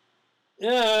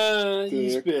 Yeah,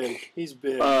 he's Dick. big. He's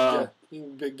big. Yeah, he's a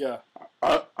big guy.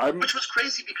 Which was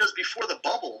crazy because before the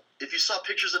bubble, if you saw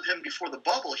pictures of him before the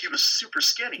bubble, he was super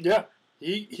skinny. Yeah,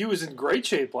 he was in great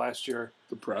shape last year.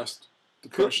 depressed.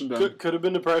 Depression done. Could have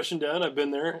been depression down. I've been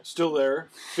there. Still there.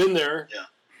 Been there. Yeah.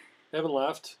 Haven't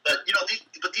left. But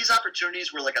these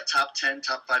opportunities where like a top 10,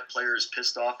 top 5 player is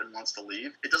pissed off and wants to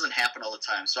leave, it doesn't happen all the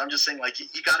time. So I'm just saying, like, you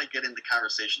got to get in the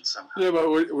conversation somehow. Yeah, but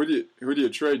who do you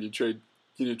trade? Can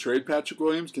you trade Patrick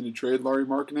Williams? Can you trade Larry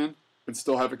Markkinen and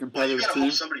still have a Well, competitive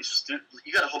team?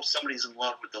 you got to hope somebody's in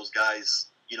love with those guys.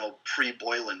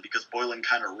 Pre-Boylan, because Boylan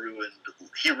kind of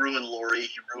ruined Laurie.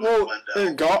 He ruined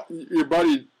Wendell.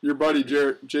 And your buddy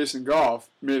Jason Goff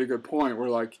made a good point. Where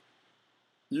like,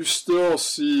 you still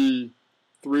see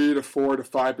 3 to 4 to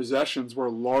 5 possessions where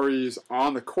Laurie's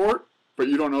on the court, but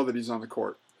you don't know that he's on the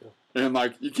court. Yeah. And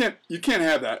like, you can't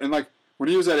have that. And like when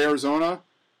he was at Arizona,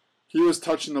 he was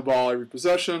touching the ball every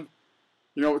possession.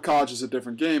 College is a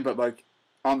different game, but like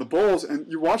on the Bulls,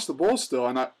 and you watch the Bulls still,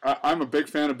 and I'm a big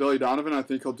fan of Billy Donovan. I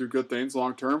think he'll do good things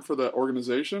long term for the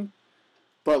organization.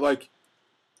 But like,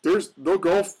 they'll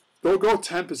go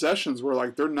 10 possessions where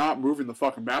like they're not moving the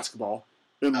fucking basketball,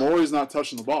 and Laurie's not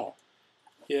touching the ball.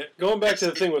 Yeah, going back to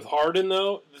the thing with Harden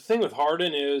though, the thing with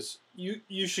Harden is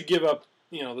you should give up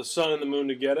the sun and the moon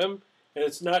to get him, and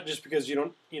it's not just because you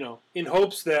don't in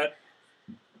hopes that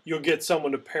you'll get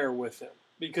someone to pair with him,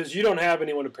 because you don't have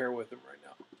anyone to pair with him right now.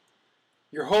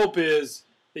 Your hope is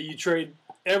that you trade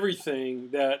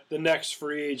everything, that the next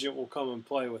free agent will come and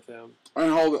play with him.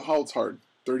 And how old's Harden?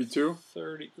 32?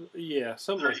 30, yeah,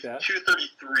 something like that.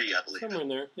 33, I believe. Somewhere in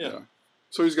there, yeah.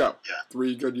 So he's got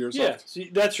 3 good years left. Yeah, so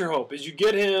that's your hope, is you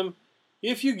get him,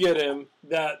 if you get him,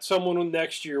 that someone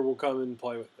next year will come and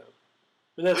play with him.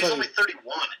 And that's he's only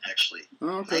 31, actually. Oh,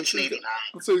 okay. 1989.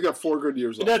 Let's say he's got 4 good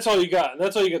years left. And that's all you got. And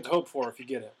that's all you got to hope for if you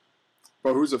get him.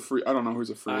 But I don't know who's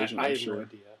a free agent I next have year. no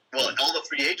idea. Well, all the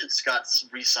free agents got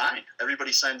re-signed.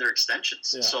 Everybody signed their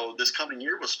extensions. Yeah. So this coming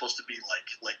year was supposed to be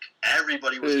like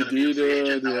everybody was going to be a free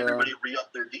agent. Now everybody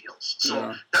re-upped their deals.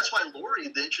 So that's why Laurie,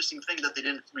 the interesting thing that they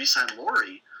didn't re-sign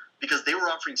Laurie, because they were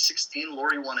offering 16,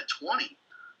 Laurie wanted 20.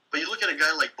 But you look at a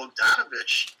guy like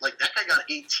Bogdanovich, like that guy got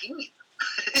 18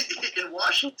 in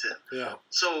Washington. Yeah.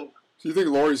 So you think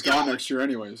Laurie's gone next year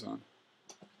anyways, huh?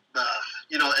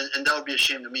 And that would be a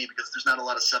shame to me, because there's not a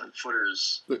lot of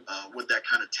 7-footers with that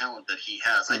kind of talent that he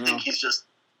has. I think he's just.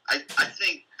 I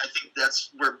think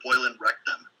that's where Boylan wrecked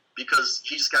them, because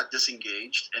he just got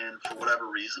disengaged, and for whatever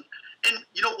reason. And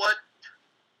you know what?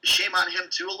 Shame on him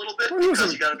too a little bit,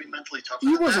 because you got to be mentally tough.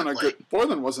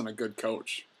 Boylan wasn't a good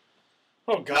coach.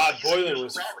 Oh God, Boylan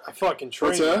was a fucking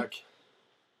train wreck.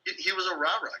 He was a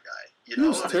rah-rah guy. He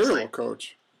was a terrible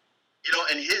coach.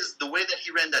 And the way that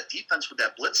he ran that defense with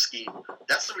that blitz scheme,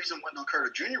 that's the reason Wendell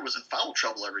Carter Jr. was in foul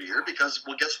trouble every year, because,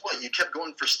 well, guess what? You kept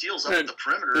going for steals up at the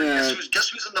perimeter, and guess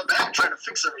who's in the back trying to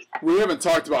fix everything? We haven't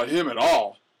talked about him at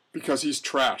all, because he's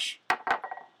trash.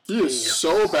 He is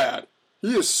so bad.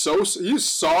 He is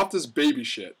soft as baby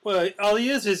shit. Well, all he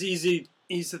is easy.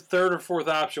 He's the 3rd or 4th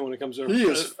option when it comes to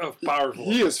power forward.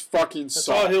 He is fucking soft. That's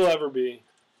all he'll ever be.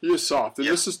 He is soft. And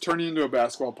this is turning into a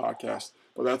basketball podcast,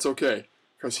 but that's okay,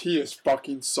 because he is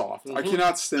fucking soft. I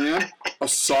cannot stand a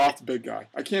soft big guy.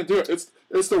 I can't do it.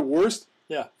 It's the worst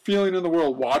feeling in the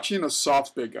world, watching a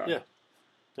soft big guy.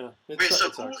 Yeah. Wait, so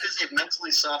who is a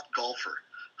mentally soft golfer?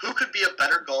 Who could be a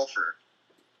better golfer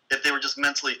if they were just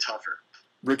mentally tougher?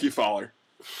 Ricky Fowler.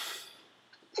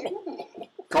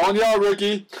 Calling you out,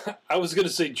 Ricky. I was going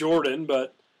to say Jordan,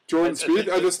 but... Jordan Spieth?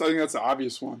 I think that's the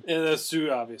obvious one. Yeah, that's too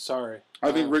obvious. Sorry.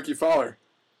 I think Ricky Fowler.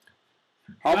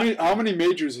 How many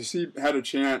majors has he had a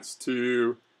chance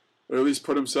to at least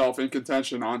put himself in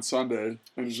contention on Sunday,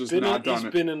 and he's just not done it?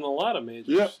 He's been in a lot of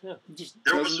majors. Yeah.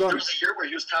 There was a year where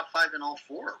he was top 5 in all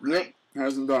 4, right? Yep,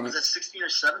 hasn't done it. Was that 16 or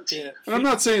 17? Yeah. And I'm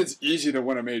not saying it's easy to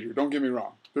win a major. Don't get me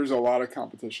wrong. There's a lot of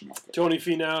competition out there. Tony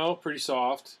Finau, pretty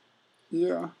soft.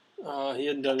 Yeah. He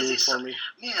hadn't done anything for me.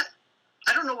 Man,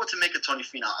 I don't know what to make of Tony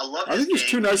Finau. I think he's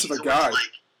too nice of a guy.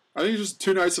 I think he's just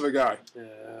too nice of a guy. Yeah,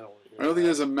 I don't think he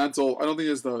has a mental. I don't think he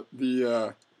has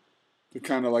the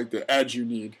kind of like the edge you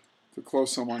need to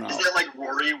close someone out. Is that like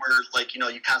Rory,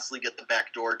 where you constantly get the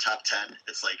backdoor top 10?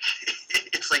 It's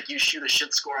like you shoot a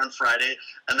shit score on Friday,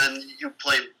 and then you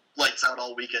play lights out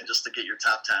all weekend just to get your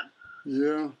top 10.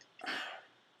 Yeah,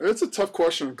 it's a tough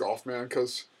question in golf, man,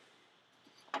 because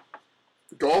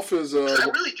golf is. I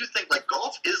really do think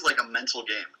golf is like a mental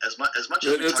game as much as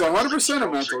it's 100%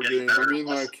 a mental game. I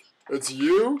mean, it's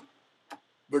you,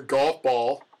 the golf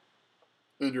ball,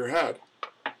 in your head.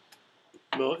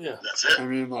 Well, that's it. I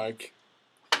mean,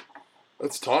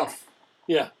 it's tough.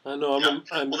 Yeah, I know.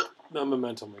 I'm a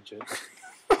mental midget.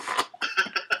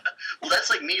 Well,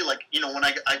 that's like me. Like, you know, when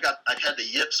I've had the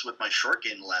yips with my short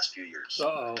game the last few years.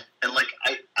 Uh-oh. And like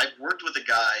I've worked with a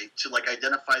guy to like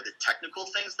identify the technical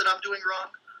things that I'm doing wrong,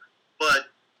 but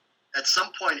at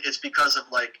some point it's because of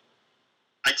like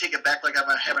I take it back like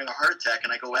I'm having a heart attack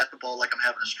and I go at the ball like I'm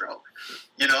having a stroke,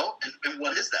 you know? And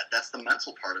what is that? That's the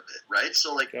mental part of it, right?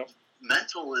 So like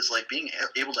mental is like being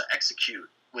able to execute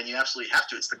when you absolutely have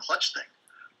to. It's the clutch thing,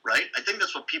 right? I think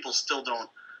that's what people still don't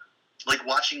like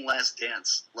watching Last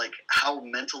Dance, like how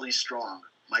mentally strong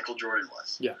Michael Jordan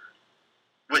was. Yeah.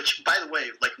 Which, by the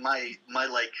way, like my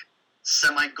like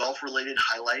semi-golf related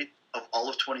highlight of all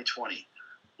of 2020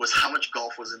 was how much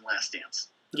golf was in Last Dance.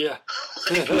 Yeah.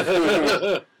 Like,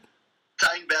 tying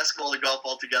basketball to golf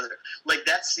all together. Like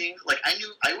that scene, like I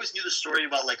always knew the story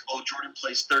about like, oh, Jordan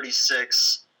plays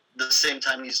 36 the same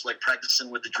time he's like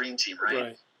practicing with the dream team,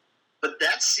 right? But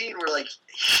that scene where like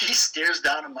he stares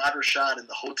down Ahmad Rashad in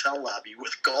the hotel lobby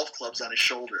with golf clubs on his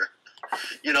shoulder,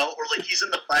 you know, or like he's in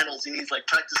the finals and he's like,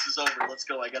 practice is over, let's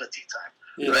go, I got a tea time,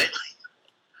 right?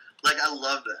 Like I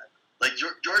love that. Like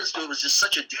Jordan's dude was just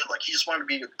such a dude. Like he just wanted to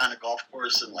be on a golf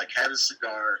course and like have his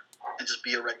cigar and just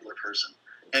be a regular person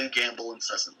and gamble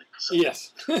incessantly. So.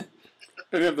 Yes. And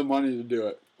have the money to do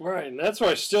it. Right, and that's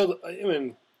why I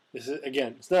mean, this is,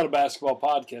 again, it's not a basketball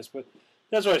podcast, but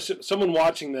that's why someone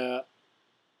watching that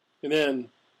and then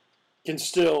can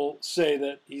still say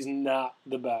that he's not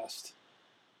the best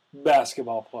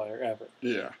basketball player ever.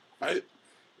 Yeah, I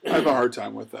have a hard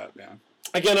time with that, man.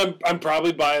 Again, I'm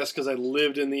probably biased because I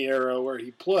lived in the era where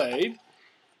he played,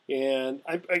 and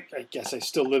I guess I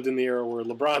still lived in the era where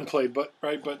LeBron played, but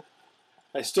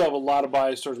I still have a lot of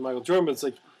bias towards Michael Jordan. But it's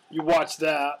like you watch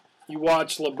that, you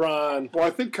watch LeBron. Well,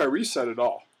 I think Kyrie said it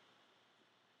all.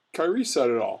 Kyrie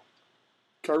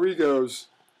goes,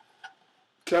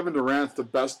 Kevin Durant's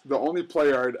the only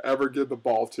player I'd ever give the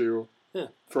ball to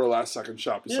for a last-second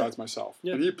shot besides myself.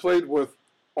 Yeah. And he played with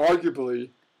arguably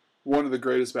one of the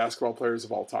greatest basketball players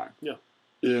of all time. Yeah.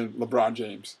 In LeBron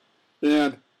James.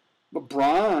 And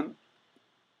LeBron,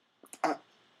 I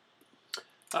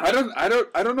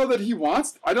don't know that he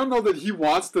wants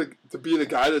to be the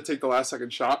guy to take the last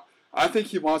second shot. I think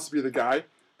he wants to be the guy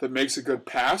that makes a good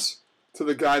pass to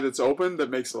the guy that's open that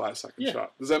makes the last second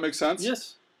shot. Does that make sense?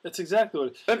 Yes. That's exactly what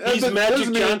it is. And he's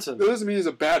Magic Johnson. That doesn't mean he's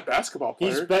a bad basketball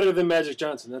player. He's better than Magic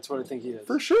Johnson. That's what I think he is.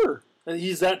 For sure. And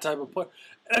he's that type of player.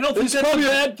 I don't think that's a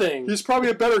bad thing. He's probably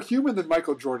a better human than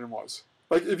Michael Jordan was.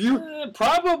 Like if you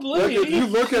probably if you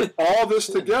look at all this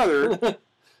together,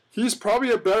 he's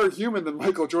probably a better human than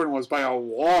Michael Jordan was by a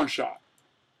long shot.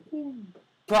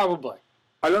 Probably.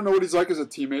 I don't know what he's like as a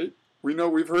teammate.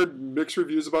 We've heard mixed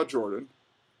reviews about Jordan.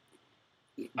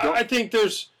 I think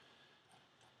there's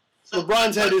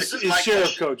LeBron's had his share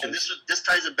of coaches. And this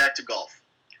ties it back to golf.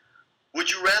 Would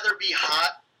you rather be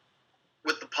hot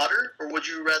with the putter, or would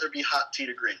you rather be hot tee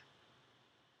to green?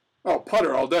 Oh,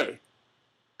 putter all day.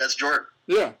 That's Jordan.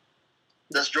 Yeah.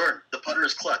 That's Jordan. The putter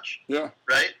is clutch. Yeah.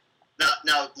 Right?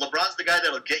 Now LeBron's the guy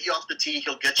that'll get you off the tee.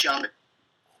 He'll get you on the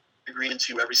green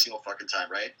too every single fucking time,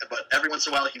 right? But every once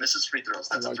in a while he misses free throws.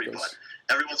 That's a free putt.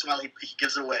 Every once in a while he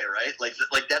gives it away, right? Like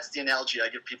that's the analogy I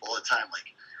give people all the time. Like,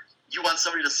 you want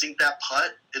somebody to sink that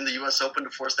putt in the U.S. Open to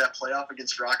force that playoff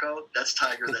against Rocco? That's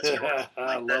Tiger. That's Jordan.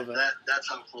 I love it. That's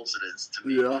how close it is to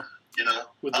me. Yeah. You know?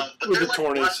 With the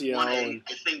torn ACL. I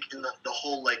think in the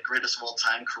whole, like, greatest of all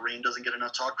time, Kareem doesn't get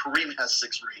enough talk. Kareem has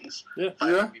 6 rings. 5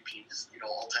 MVPs,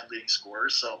 all-time leading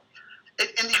scorers. So,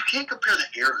 and you can't compare the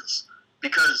eras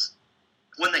because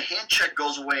when the hand check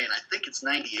goes away, and I think it's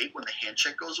 98 when the hand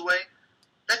check goes away,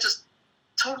 that just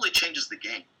totally changes the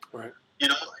game. Right. You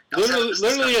know,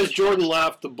 literally as Jordan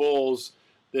left the Bulls,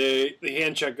 the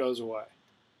hand check goes away.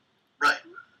 Right.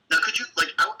 Now, could you, like,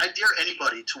 I dare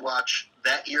anybody to watch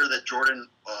that year that Jordan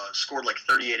scored like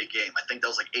 38 a game. I think that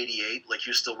was like 88. Like,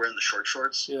 he was still wearing the short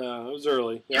shorts. Yeah, it was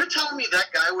early. Yeah. You're telling me that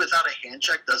guy without a hand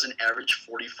check doesn't average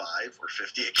 45 or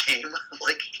 50 a game?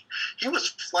 Like, he was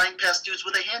flying past dudes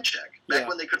with a hand check back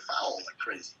when they could foul like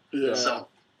crazy. Yeah. So,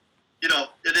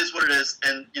 it is what it is.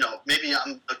 And, maybe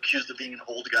I'm accused of being an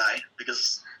old guy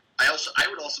because I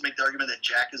would also make the argument that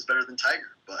Jack is better than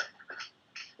Tiger, but...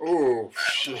 Oh,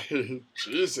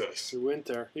 Jesus. He went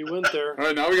there. All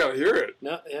right, now we got to hear it.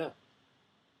 No, yeah.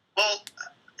 Well,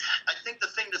 I think the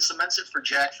thing that cements it for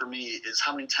Jack for me is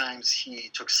how many times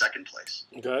he took second place.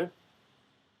 Okay,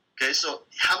 so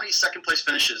how many second place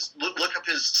finishes? Look up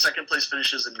his second place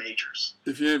finishes in majors.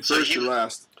 If you ain't first, you're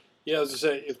last. Yeah, I was going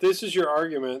to say, if this is your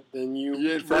argument, then you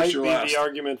might be the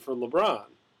argument for LeBron.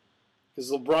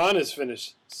 Because LeBron has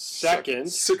finished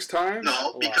second. 6 times?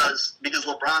 No, because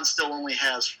LeBron still only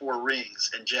has 4 rings,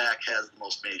 and Jack has the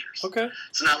most majors. Okay.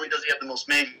 So not only does he have the most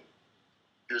majors,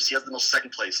 he has the most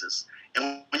second places.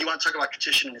 And when you want to talk about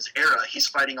competition in his era, he's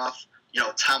fighting off,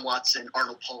 Tom Watson,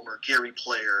 Arnold Palmer, Gary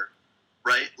Player,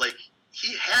 right? Like,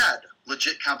 he had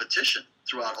legit competition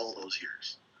throughout all those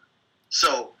years.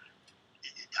 So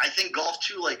I think golf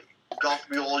too,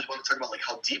 we always want to talk about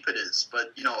how deep it is,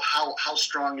 but how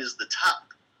strong is the top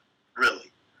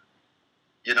really?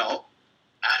 I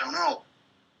don't know.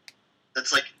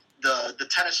 That's like the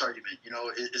tennis argument.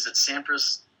 Is it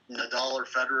Sampras, Nadal, or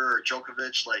Federer, or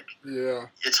Djokovic? Yeah,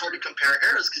 it's hard to compare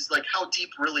eras because how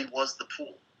deep really was the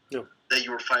pool that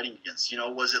you were fighting against?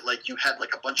 Was it you had a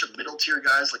bunch of middle tier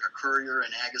guys like a Courier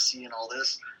and Agassi and all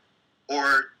this,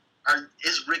 or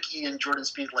is Ricky and Jordan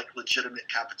Spieth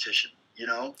legitimate competition?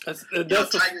 Tiger,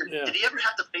 did he ever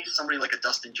have to face somebody like a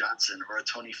Dustin Johnson or a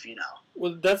Tony Finau?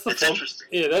 Well, that's the fun. Interesting.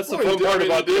 Yeah, that's the fun part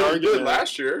about the argument.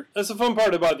 Last year. That's the fun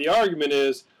part about the argument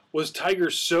was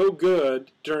Tiger so good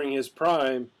during his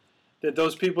prime that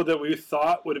those people that we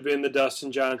thought would have been the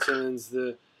Dustin Johnsons,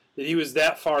 that he was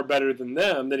that far better than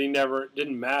them that he never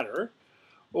didn't matter,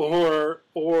 or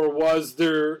was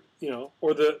there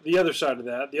or the other side of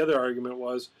that, the other argument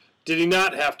was, did he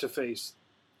not have to face?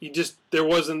 There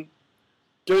wasn't.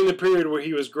 During the period where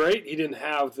he was great, he didn't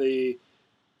have he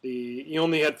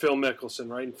only had Phil Mickelson,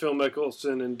 right? And Phil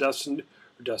Mickelson and Dustin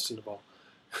Duvall.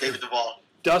 David Duvall.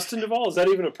 Dustin Duvall, is that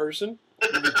even a person?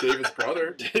 Could be David's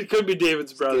brother. It could be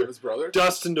David's brother.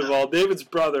 Dustin Duvall, David's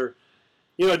brother.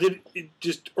 Or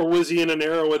was he in an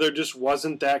era where there just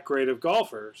wasn't that great of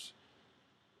golfers?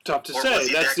 Tough to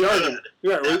say. That's the argument.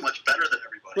 That much better than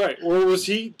everybody. Right. Or was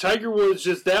Tiger was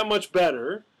just that much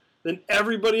better than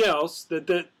everybody else that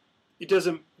it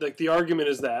doesn't, the argument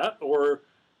is that, or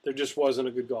there just wasn't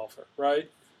a good golfer,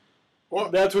 right? Well,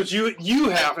 that's what you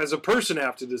have as a person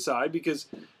have to decide, because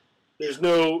there's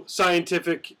no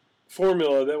scientific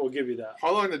formula that will give you that.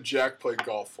 How long did Jack play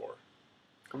golf for?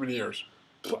 How many years?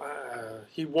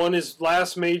 He won his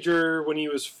last major when he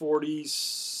was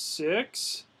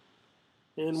 46,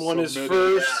 and won his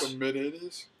first.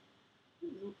 Mid-80s.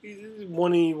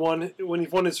 When he won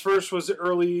his first was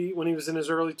when he was in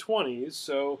his early 20s,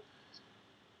 so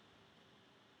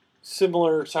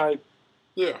similar type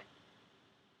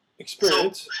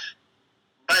experience. So,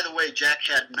 by the way, Jack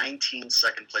had 19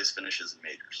 second place finishes in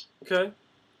majors. Okay.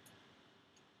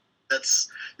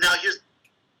 Now here's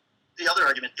the other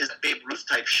argument is Babe Ruth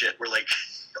type shit. Where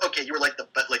okay, you were the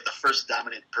first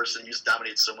dominant person. You just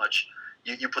dominated so much,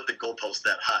 you put the goalpost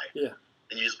that high. Yeah.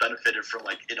 And you just benefited from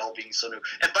it all being so new.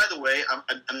 And by the way,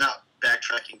 I'm not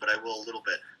backtracking, but I will a little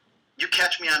bit. You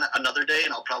catch me on another day,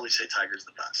 and I'll probably say Tiger's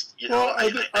the best.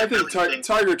 I think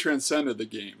Tiger transcended the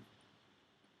game.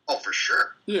 Oh, for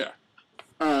sure. Yeah.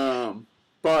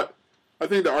 But I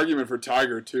think the argument for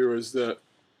Tiger, too, is that,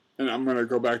 and I'm going to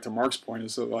go back to Mark's point,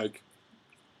 is that,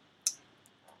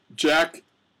 Jack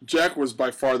was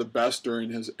by far the best during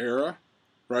his era,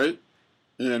 right?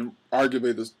 And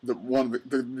arguably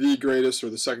the greatest or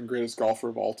the second greatest golfer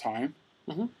of all time.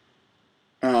 Mm-hmm.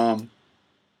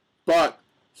 But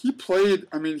he played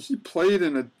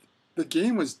the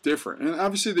game was different. And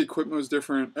obviously the equipment was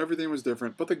different, everything was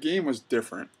different, but the game was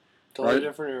different. Totally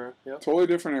different era. Yep. Totally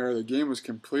different era. The game was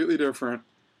completely different.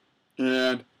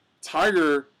 And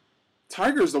Tiger's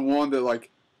the one that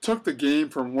took the game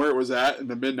from where it was at in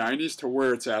the mid-90s to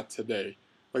where it's at today.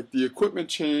 The equipment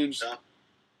changed,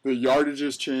 the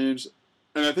yardages changed,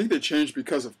 and I think they changed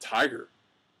because of Tiger.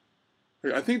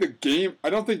 I think the game, I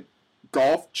don't think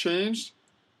golf changed.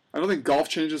 I don't think golf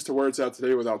changes to where it's at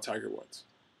today without Tiger Woods.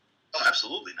 Oh,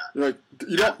 absolutely not.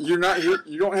 You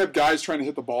don't have guys trying to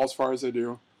hit the ball as far as they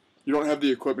do. You don't have the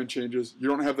equipment changes. You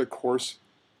don't have the course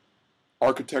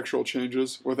architectural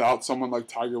changes without someone like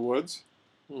Tiger Woods.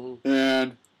 Mm-hmm.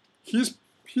 And he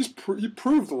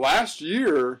proved last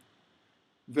year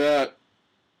that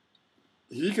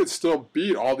he could still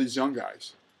beat all these young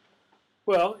guys.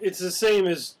 Well, it's the same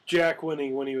as Jack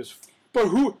winning when he was. But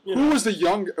who was the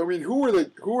young? I mean, who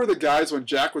were the guys when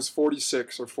Jack was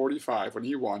 46 or 45 when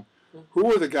he won? Who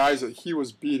were the guys that he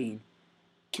was beating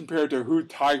compared to who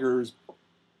Tiger's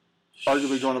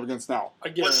arguably going up against now?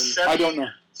 Again, I don't know.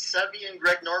 Seve and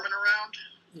Greg Norman around?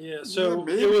 Yeah, so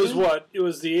it was what? It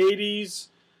was the 80s.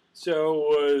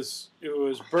 So it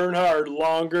was Bernhard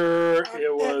Longer.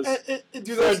 It was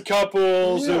Fred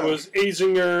Couples. Yeah. It was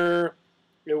Azinger.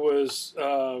 It was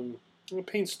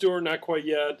Payne Stewart. Not quite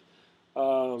yet.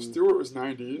 Stewart was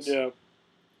 90s. Yeah,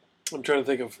 I'm trying to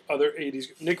think of other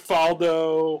 80s. Nick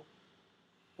Faldo.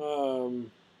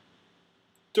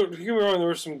 don't get me wrong, there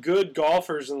were some good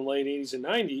golfers in the late 80s and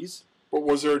 90s. But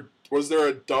was there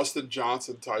a Dustin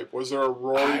Johnson type? Was there a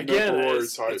Rory Again,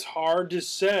 McIlroy type? it's hard to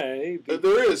say.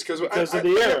 There is because of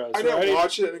the eras, I didn't right?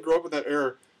 watch it and grow up in that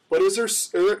era. But is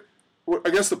there? I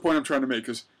guess the point I'm trying to make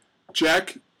is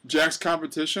Jack's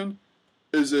competition,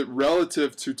 is it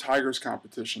relative to Tiger's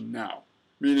competition now?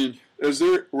 Meaning,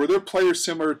 were there players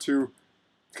similar to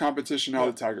competition now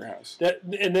that Tiger has?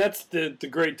 That's the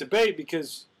great debate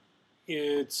because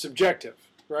it's subjective,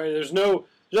 right? There's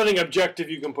nothing objective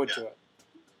you can put to it.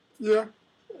 Yeah.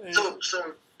 So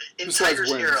in Besides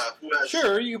Tiger's wins. era, who has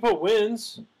Sure, you can put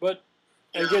wins, but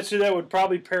I Yeah. guess that would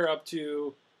probably pair up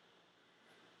to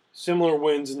similar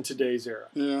wins in today's era.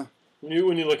 Yeah. When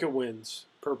you look at wins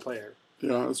per player.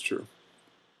 Yeah, that's true.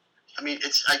 I mean,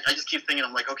 I just keep thinking,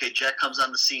 I'm like, okay, Jack comes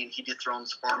on the scene, he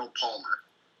dethrones Arnold Palmer,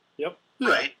 Yep. Yeah.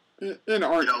 right? In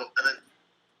art. You know, and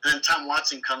then Tom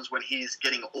Watson comes when he's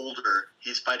getting older.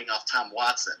 He's fighting off Tom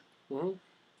Watson, Mm-hmm.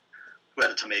 who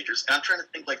had 2 majors. And I'm trying to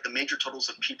think, like, the major totals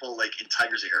of people, like, in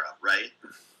Tiger's era, right?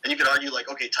 And you could argue, like,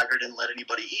 okay, Tiger didn't let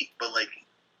anybody eat, but, like,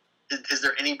 is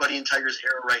there anybody in Tiger's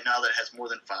era right now that has more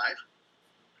than 5?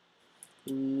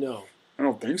 No. I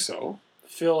don't think so.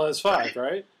 Phil has 5,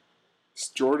 right?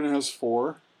 Jordan has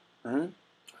 4, right?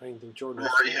 I didn't think Jordan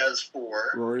Rory has has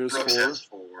 4. Rory has Brooks 4. has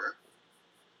 4.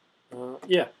 4.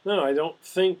 Yeah. No, I don't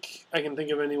think I can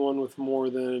think of anyone with more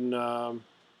than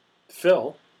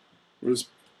Phil. Was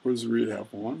Reed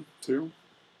have 1, 2?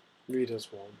 Reed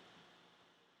has 1.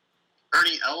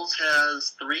 Ernie Els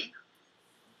has 3.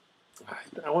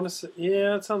 I want to say,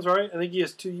 yeah, that sounds right. I think he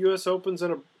has 2 U.S. Opens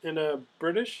and a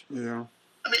British. Yeah.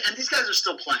 I mean, and these guys are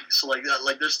still playing, so like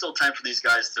there's still time for these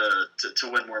guys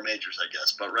to win more majors, I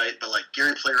guess. But like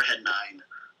Gary Player had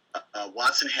 9,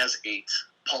 Watson has 8,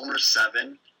 Palmer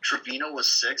 7, Trevino was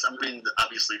 6. I'm reading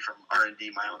obviously from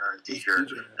R&D, my own R&D here, and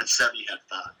Seve had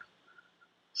 5.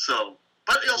 So,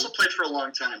 but he also played for a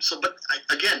long time. So, but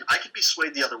I could be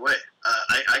swayed the other way.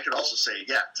 I could also say,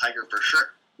 yeah, Tiger for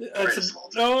sure.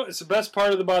 It's the best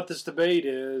part about this debate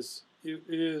is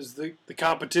the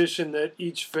competition that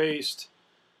each faced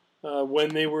when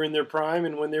they were in their prime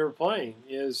and when they were playing.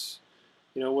 Was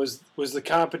the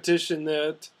competition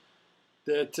that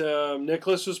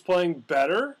Nicklaus was playing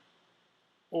better,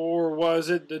 or was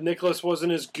it that Nicklaus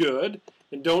wasn't as good?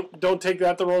 And don't take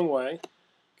that the wrong way,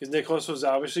 because Nicklaus was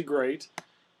obviously great.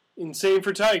 And same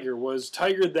for Tiger. Was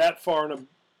Tiger that far and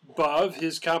above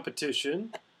his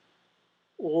competition?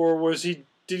 Or did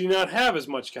he not have as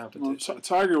much competition?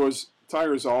 Well,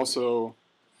 Tiger's also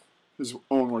his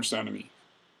own worst enemy.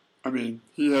 I mean,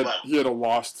 he had a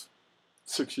lost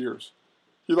 6 years.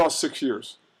 He lost 6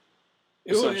 years,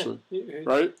 essentially,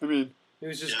 right? I mean, it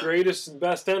was his greatest and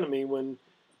best enemy when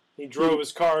he drove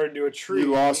his car into a tree. He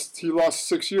lost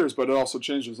 6 years, but it also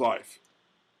changed his life.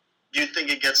 Do you think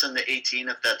it gets into 18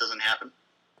 if that doesn't happen?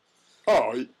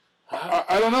 Oh,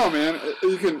 I don't know, man.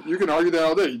 You can argue that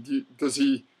all day. Does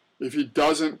he? If he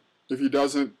doesn't,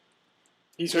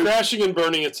 he's crashing and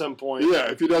burning at some point.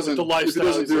 Yeah, if he doesn't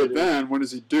do it then, when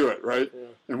does he do it, right? Yeah.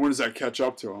 And when does that catch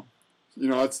up to him? You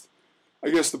know, that's. I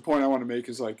guess the point I want to make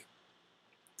is like,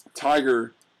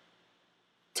 Tiger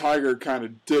kind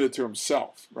of did it to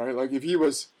himself, right? Like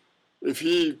and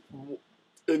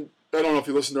I don't know if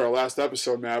you listened to our last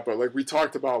episode, Matt, but like we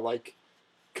talked about like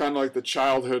kind of like the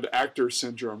childhood actor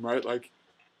syndrome, right? Like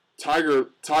Tiger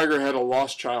had a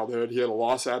lost childhood, he had a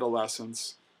lost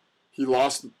adolescence, he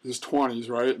lost his 20s,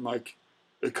 right? And like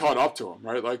it caught up to him,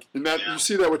 right? Like in that you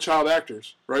see that with child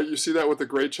actors, right? You see that with the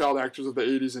great child actors of the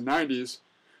 80s and 90s,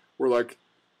 where like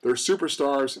they're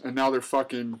superstars and now they're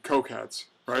fucking cokeheads,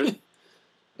 right?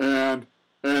 and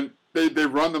they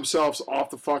run themselves off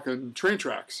the fucking train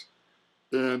tracks.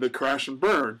 And they crash and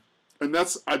burn, and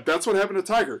that's what happened to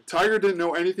Tiger. Tiger didn't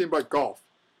know anything but golf,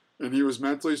 and he was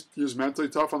mentally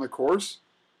tough on the course,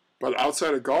 but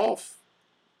outside of golf,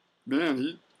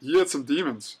 man, he had some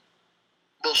demons.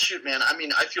 Well, shoot, man. I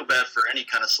mean, I feel bad for any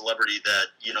kind of celebrity that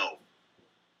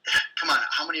come on,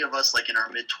 how many of us like in our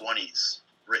mid-20s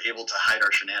were able to hide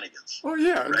our shenanigans? Oh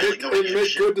yeah, right? and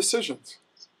make good decisions.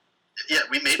 Yeah,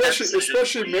 we made that decision.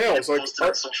 Especially males, like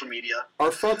on social media.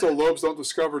 Our frontal lobes don't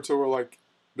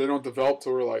they don't develop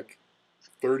till we're like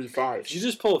 35. Did you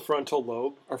just pull a frontal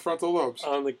lobe? Our frontal lobes.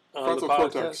 On the frontal podcast?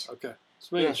 cortex. Okay.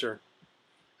 Just making sure.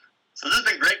 So this has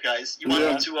been great, guys. You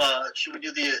want to, should we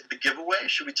do the giveaway?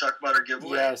 Should we talk about our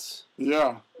giveaway? Yes.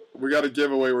 Yeah. We got a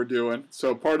giveaway we're doing.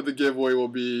 So part of the giveaway will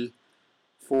be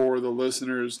for the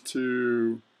listeners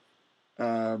to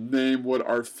name what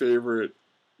our favorite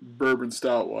bourbon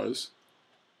stout was.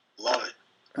 Love it.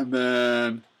 And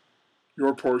then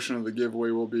your portion of the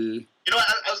giveaway will be. You know,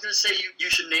 I was going to say you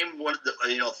should name one of the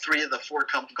 3 of the 4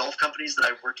 golf companies that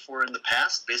I've worked for in the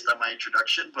past based on my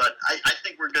introduction, but I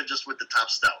think we're good just with the Top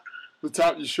Stout. The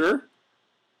top, you sure?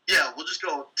 Yeah, we'll just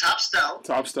go Top Stout.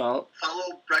 Top Stout.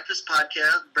 Follow Breakfast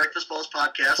Balls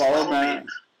Podcast. Follow Matt. Me.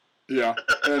 Yeah,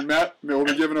 and Matt will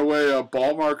be giving away a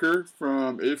ball marker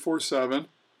from 847,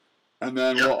 and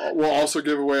then we'll also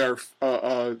give away our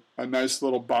a nice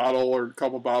little bottle or a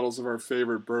couple bottles of our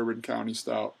favorite Bourbon County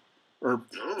Stout. Or,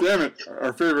 damn it,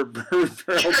 our favorite Bourbon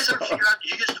Barrel Stout. You guys ever Stout. figure out,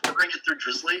 you just ordering it through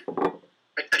Drizzly? Are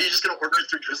you just going to order it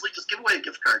through Drizzly? Just give away a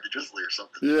gift card to Drizzly or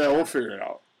something. Yeah, we'll figure it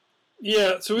out.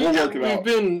 Yeah, so we've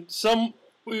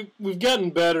gotten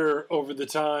better over the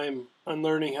time on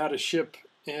learning how to ship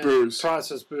and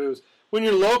process booze. When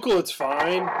you're local, it's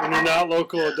fine. When you're not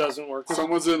local, it doesn't work.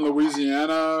 Someone's in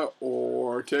Louisiana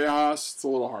or Tejas, it's a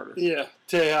little harder. Yeah,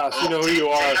 Tejas, you know who you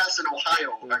are. Tejas and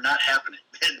Ohio are not happening.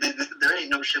 There ain't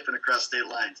no shipping across state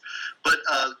lines. But,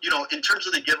 in terms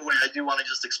of the giveaway, I do want to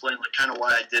just explain kind of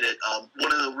why I did it.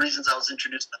 One of the reasons I was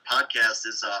introduced to the podcast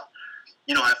is,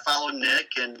 I followed Nick,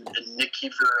 and Nick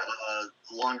Kiefer, a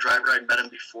long driver. I'd met him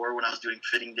before when I was doing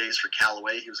fitting days for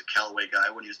Callaway. He was a Callaway guy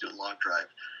when he was doing long drive.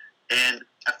 And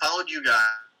I followed you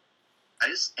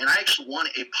guys, and I actually won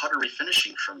a putter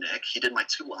refinishing from Nick. He did my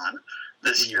Toulon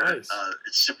this year. Nice.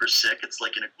 It's super sick. It's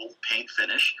like in a gold paint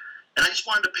finish. And I just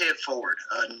wanted to pay it forward.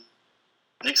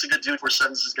 Nick's a good dude.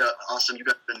 4-7's is awesome. You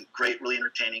guys have been great, really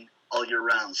entertaining all year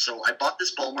round. So I bought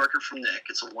this ball marker from Nick.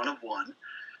 It's a 1 of 1. It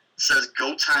says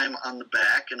go time on the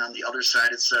back, and on the other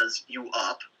side it says you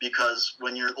up, because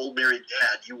when you're an old married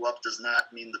dad, you up does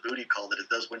not mean the booty call that it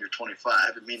does when you're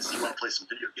 25. It means you want to play some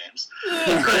video games.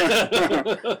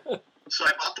 So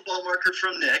I bought the ball marker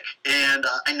from Nick, and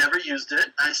I never used it.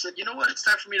 I said, you know what, it's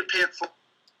time for me to pay it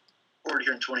forward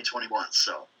here in 2021.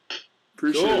 So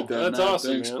appreciate that. That's man.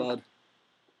 awesome, Thanks, man. bud.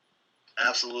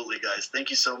 Absolutely, guys. Thank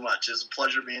you so much. It's a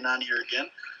pleasure being on here again,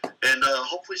 and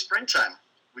hopefully springtime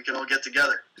we can all get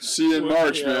together. See you in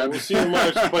March, man. We'll see you in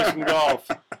March to play some golf.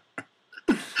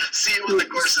 See you when the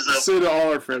course is up. Say to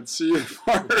all our friends, see you in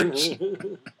March.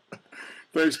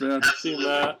 Thanks, man. Absolutely.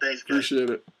 Matt. Thanks, guys. Appreciate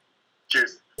it.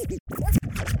 Cheers.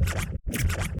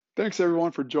 Thanks,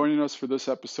 everyone, for joining us for this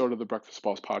episode of the Breakfast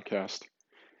Balls podcast.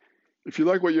 If you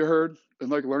like what you heard and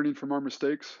like learning from our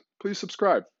mistakes, please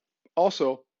subscribe.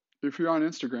 Also, if you're on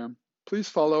Instagram, please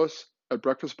follow us at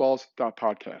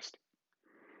breakfastballs.podcast.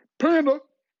 Panda!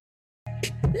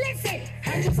 Listen,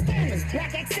 100 scammers,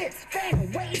 black exits, family,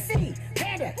 wait and see.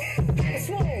 Panda, got a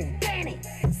swole, Danny,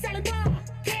 selling bar,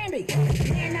 candy.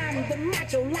 And I'm the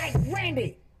macho like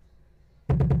Randy.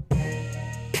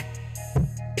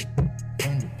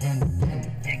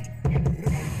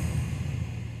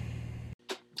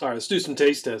 All right, let's do some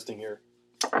taste testing here.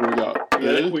 What do we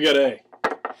got? We got A.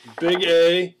 Big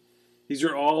A. These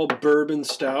are all bourbon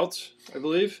stouts, I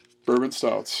believe. Bourbon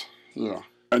stouts. Yeah.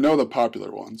 I know the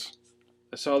popular ones.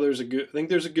 I saw I think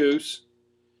there's a goose.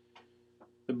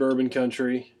 The Bourbon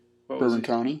Country. Bourbon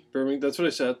County? Bourbon, that's what I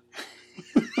said.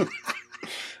 We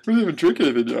didn't even drink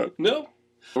anything yet. No.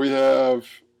 We have,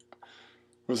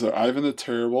 was it Ivan the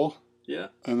Terrible? Yeah.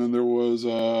 And then there was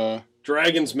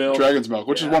Dragon's Milk. Dragon's Milk,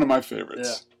 which is one of my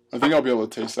favorites. I think I'll be able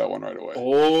to taste that one right away.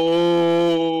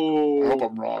 Oh. I hope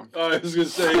I'm wrong. I was going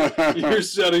to say, you're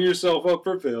setting yourself up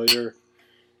for failure.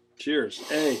 Cheers.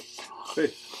 Hey.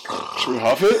 Should we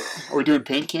huff it? Are we doing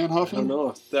paint can huffing? I don't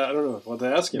know what to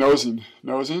ask you. Nosing.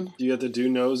 Nosing? Do you have to do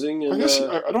nosing? I guess,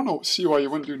 I don't know. See why you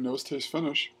wouldn't do nose taste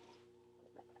finish.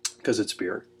 Because it's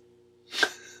beer.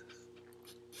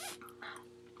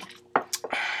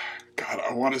 God,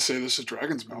 I want to say this is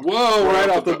Dragon's Milk. Whoa, right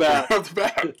off the bat. Right off the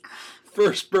bat.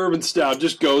 First bourbon stout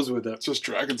just goes with it. It's just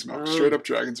Dragon's Milk. Straight up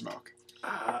Dragon's Milk.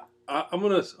 I'm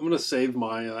gonna save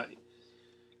my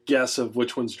guess of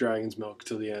which one's Dragon's Milk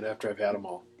till the end after I've had them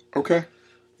all. Okay.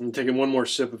 I'm taking one more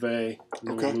sip of A, and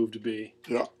then Okay. we'll move to B.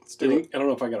 Yeah, let's do it. I don't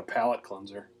know if I got a palate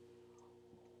cleanser.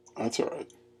 That's all right.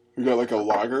 We got like a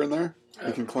lager in there.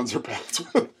 We can cleanse our palates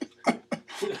with.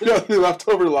 We got any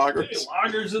leftover lagers. Hey,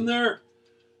 lagers in there.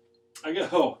 I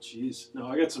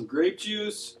got some grape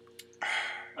juice.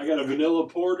 I got a vanilla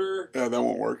porter. Yeah, that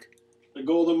won't work. A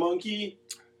golden monkey.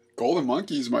 Golden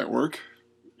monkeys might work.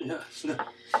 Yeah.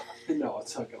 No,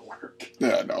 it's not gonna work.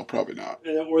 Yeah, no, probably not.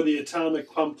 Or the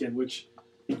atomic pumpkin, which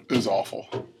It was awful.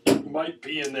 might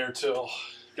be in there till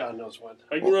God knows when.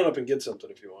 I can run up and get something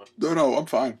if you want. No, I'm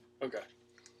fine. Okay.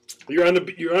 You're on the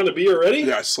B already?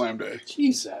 Yeah, I slammed A.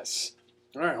 Jesus.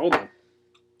 All right, hold on. What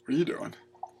are you doing?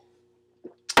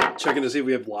 Checking to see if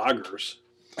we have lagers.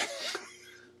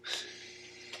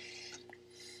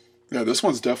 Yeah, this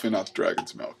one's definitely not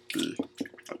Dragon's Milk.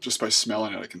 Just by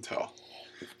smelling it, I can tell.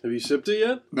 Have you sipped it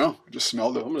yet? No, I just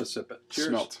smelled it. I'm going to sip it. Cheers.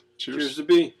 Smelt. Cheers to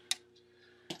B.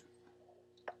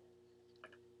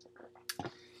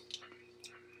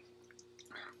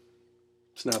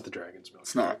 It's not the Dragon's Milk.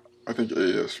 It's not. I think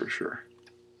A is for sure.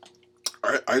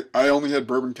 I only had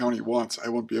Bourbon County once. I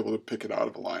won't be able to pick it out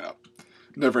of a lineup.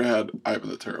 Never had Ivan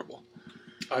the Terrible.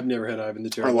 I've never had Ivan the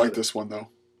Terrible. I like this one, though.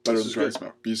 Better than Dragon's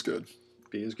Milk. B's good.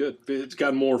 B is good. It's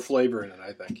got more flavor in it,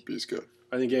 I think. B's good.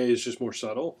 I think A is just more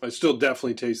subtle. I still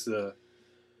definitely taste the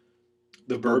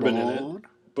bourbon in it,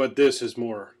 but this is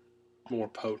more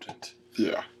potent.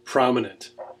 Yeah.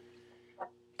 Prominent.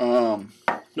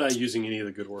 Not using any of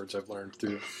the good words I've learned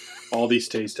through all these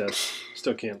taste tests.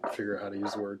 Still can't figure out how to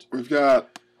use the words. We've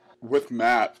got, with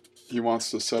Matt, he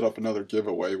wants to set up another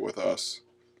giveaway with us.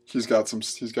 He's got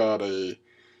a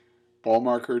ball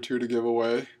marker or two to give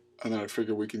away, and then I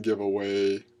figure we can give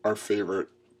away our favorite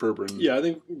bourbon. Yeah, I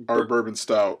think our bourbon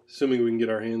stout. Assuming we can get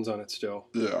our hands on it still.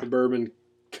 Yeah. The Bourbon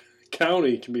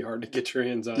County can be hard to get your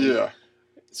hands on. Yeah.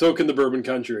 So can the Bourbon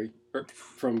Country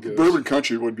from Goose. Bourbon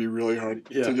Country would be really hard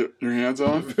to get your hands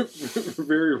on.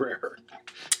 Very rare.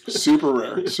 Super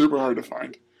rare. Super hard to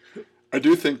find. I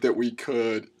do think that we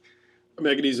could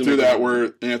do that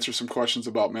where answer some questions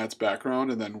about Matt's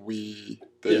background, and then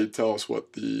they tell us what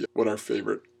our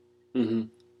favorite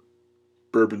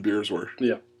bourbon beers were.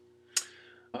 Yeah.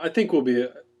 I think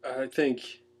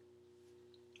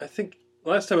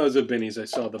last time I was at Benny's, I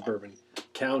saw the Bourbon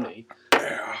County.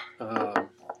 Yeah.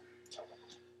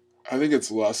 I think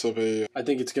it's less of a... I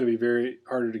think it's going to be very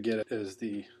harder to get as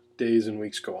the days and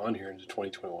weeks go on here into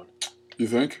 2021. You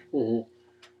think? Mm-hmm.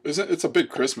 It's a big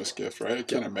Christmas gift, right? I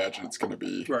can't imagine it's going to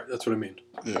be... Right, that's what I mean.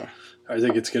 Yeah. I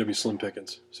think it's going to be slim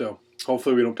pickings. So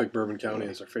hopefully we don't pick Bourbon County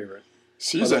as our favorite.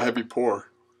 C's a heavy pour.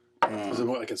 Is it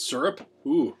like a syrup?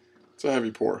 Ooh. It's a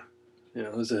heavy pour.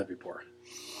 Yeah, it's a heavy pour.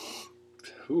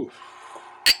 Ooh.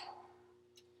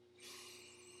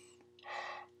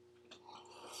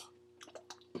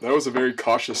 That was a very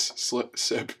cautious sip.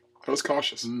 That was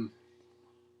cautious. I'm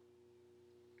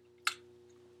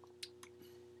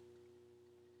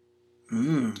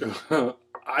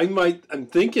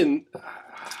thinking.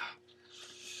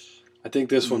 I think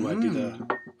this one might be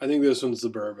I think this one's the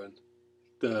bourbon,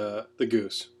 the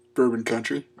Goose. Bourbon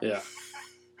Country. Yeah.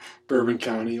 Bourbon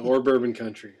County or Bourbon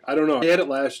Country. I don't know. I had it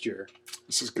last year.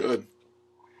 This is good.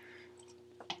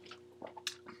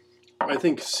 I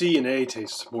think C and A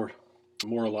tastes more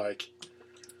alike.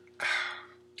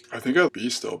 I think B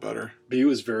still better. B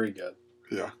was very good.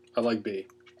 Yeah. I like B.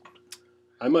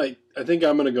 I think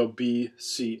I'm going to go B,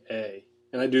 C, A.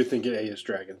 And I do think A is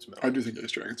Dragon's Milk. I do think A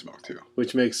is Dragon's Milk, too.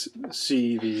 Which makes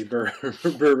C the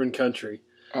Bourbon Country.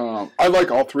 I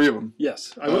like all three of them.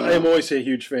 Yes. I am always a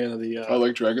huge fan of the... I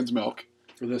like Dragon's Milk.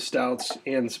 The stouts,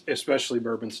 and especially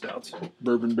bourbon stouts.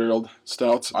 Bourbon barreled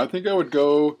stouts. I think I would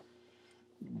go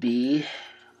B.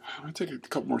 I'm going to take a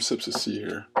couple more sips of C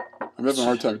here. I'm having a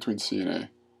hard time between C and A.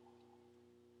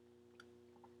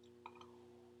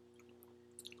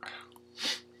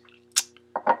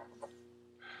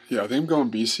 Yeah, I think I'm going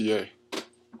BCA.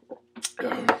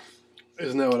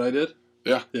 Isn't that what I did?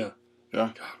 Yeah. Yeah.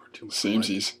 Yeah. God, we're too much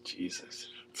Samesies. alike. Jesus.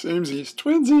 Samesies.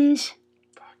 Twinsies.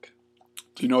 Fuck.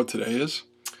 Do you know what today is?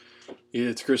 Yeah,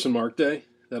 it's Chris and Mark Day.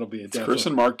 That'll be a It's Chris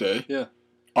and Mark Day. Yeah.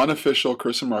 Unofficial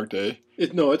Chris and Mark Day.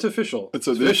 It's official. It's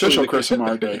the official Chris and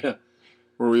Mark Day. Yeah.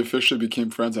 Where we officially became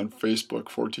friends on Facebook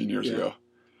 14 years ago.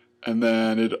 And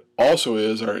then it also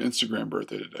is our Instagram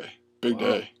birthday today. Big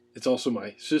day. It's also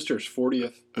my sister's 40th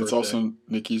birthday. It's also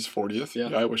Nikki's 40th.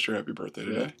 Yeah. I wish her happy birthday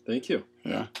today. Yeah, thank you.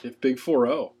 Yeah. Big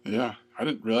 4-0. Yeah. I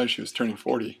didn't realize she was turning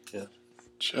 40. Yeah.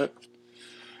 Shit.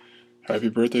 Happy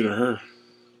birthday to her.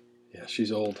 Yeah,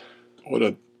 she's old. What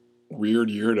a weird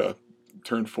year to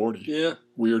turn 40. Yeah.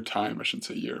 Weird time, I shouldn't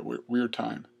say year. Weird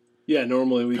time. Yeah,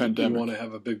 normally we want Pandemic. to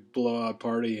have a big blowout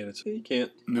party, and you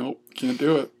can't. Nope, can't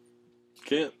do it.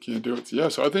 Can't do it. Yeah,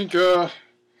 so I think,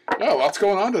 lots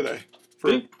going on today.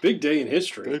 Big day in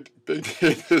history. Big day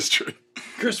in history.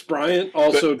 Chris Bryant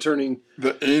also turning...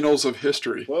 The annals of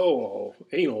history. Whoa,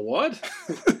 anal what?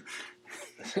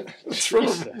 It's from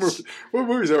what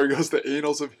movie is that where he goes, the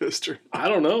annals of history? I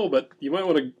don't know, but you might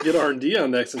want to get R&D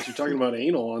on that since you're talking about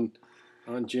anal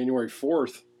on January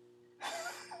 4th.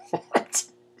 What?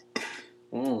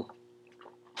 Oh.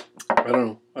 I don't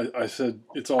know. I said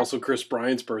it's also Chris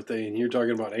Bryant's birthday, and you're talking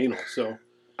about anal, so...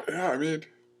 Yeah, I mean,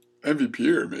 MVP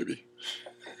or maybe.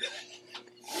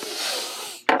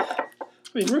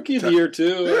 I mean, Rookie of the Year,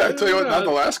 too. Yeah, I tell you what, not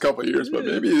the last couple of years, but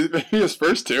maybe his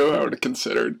first two I would have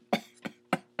considered.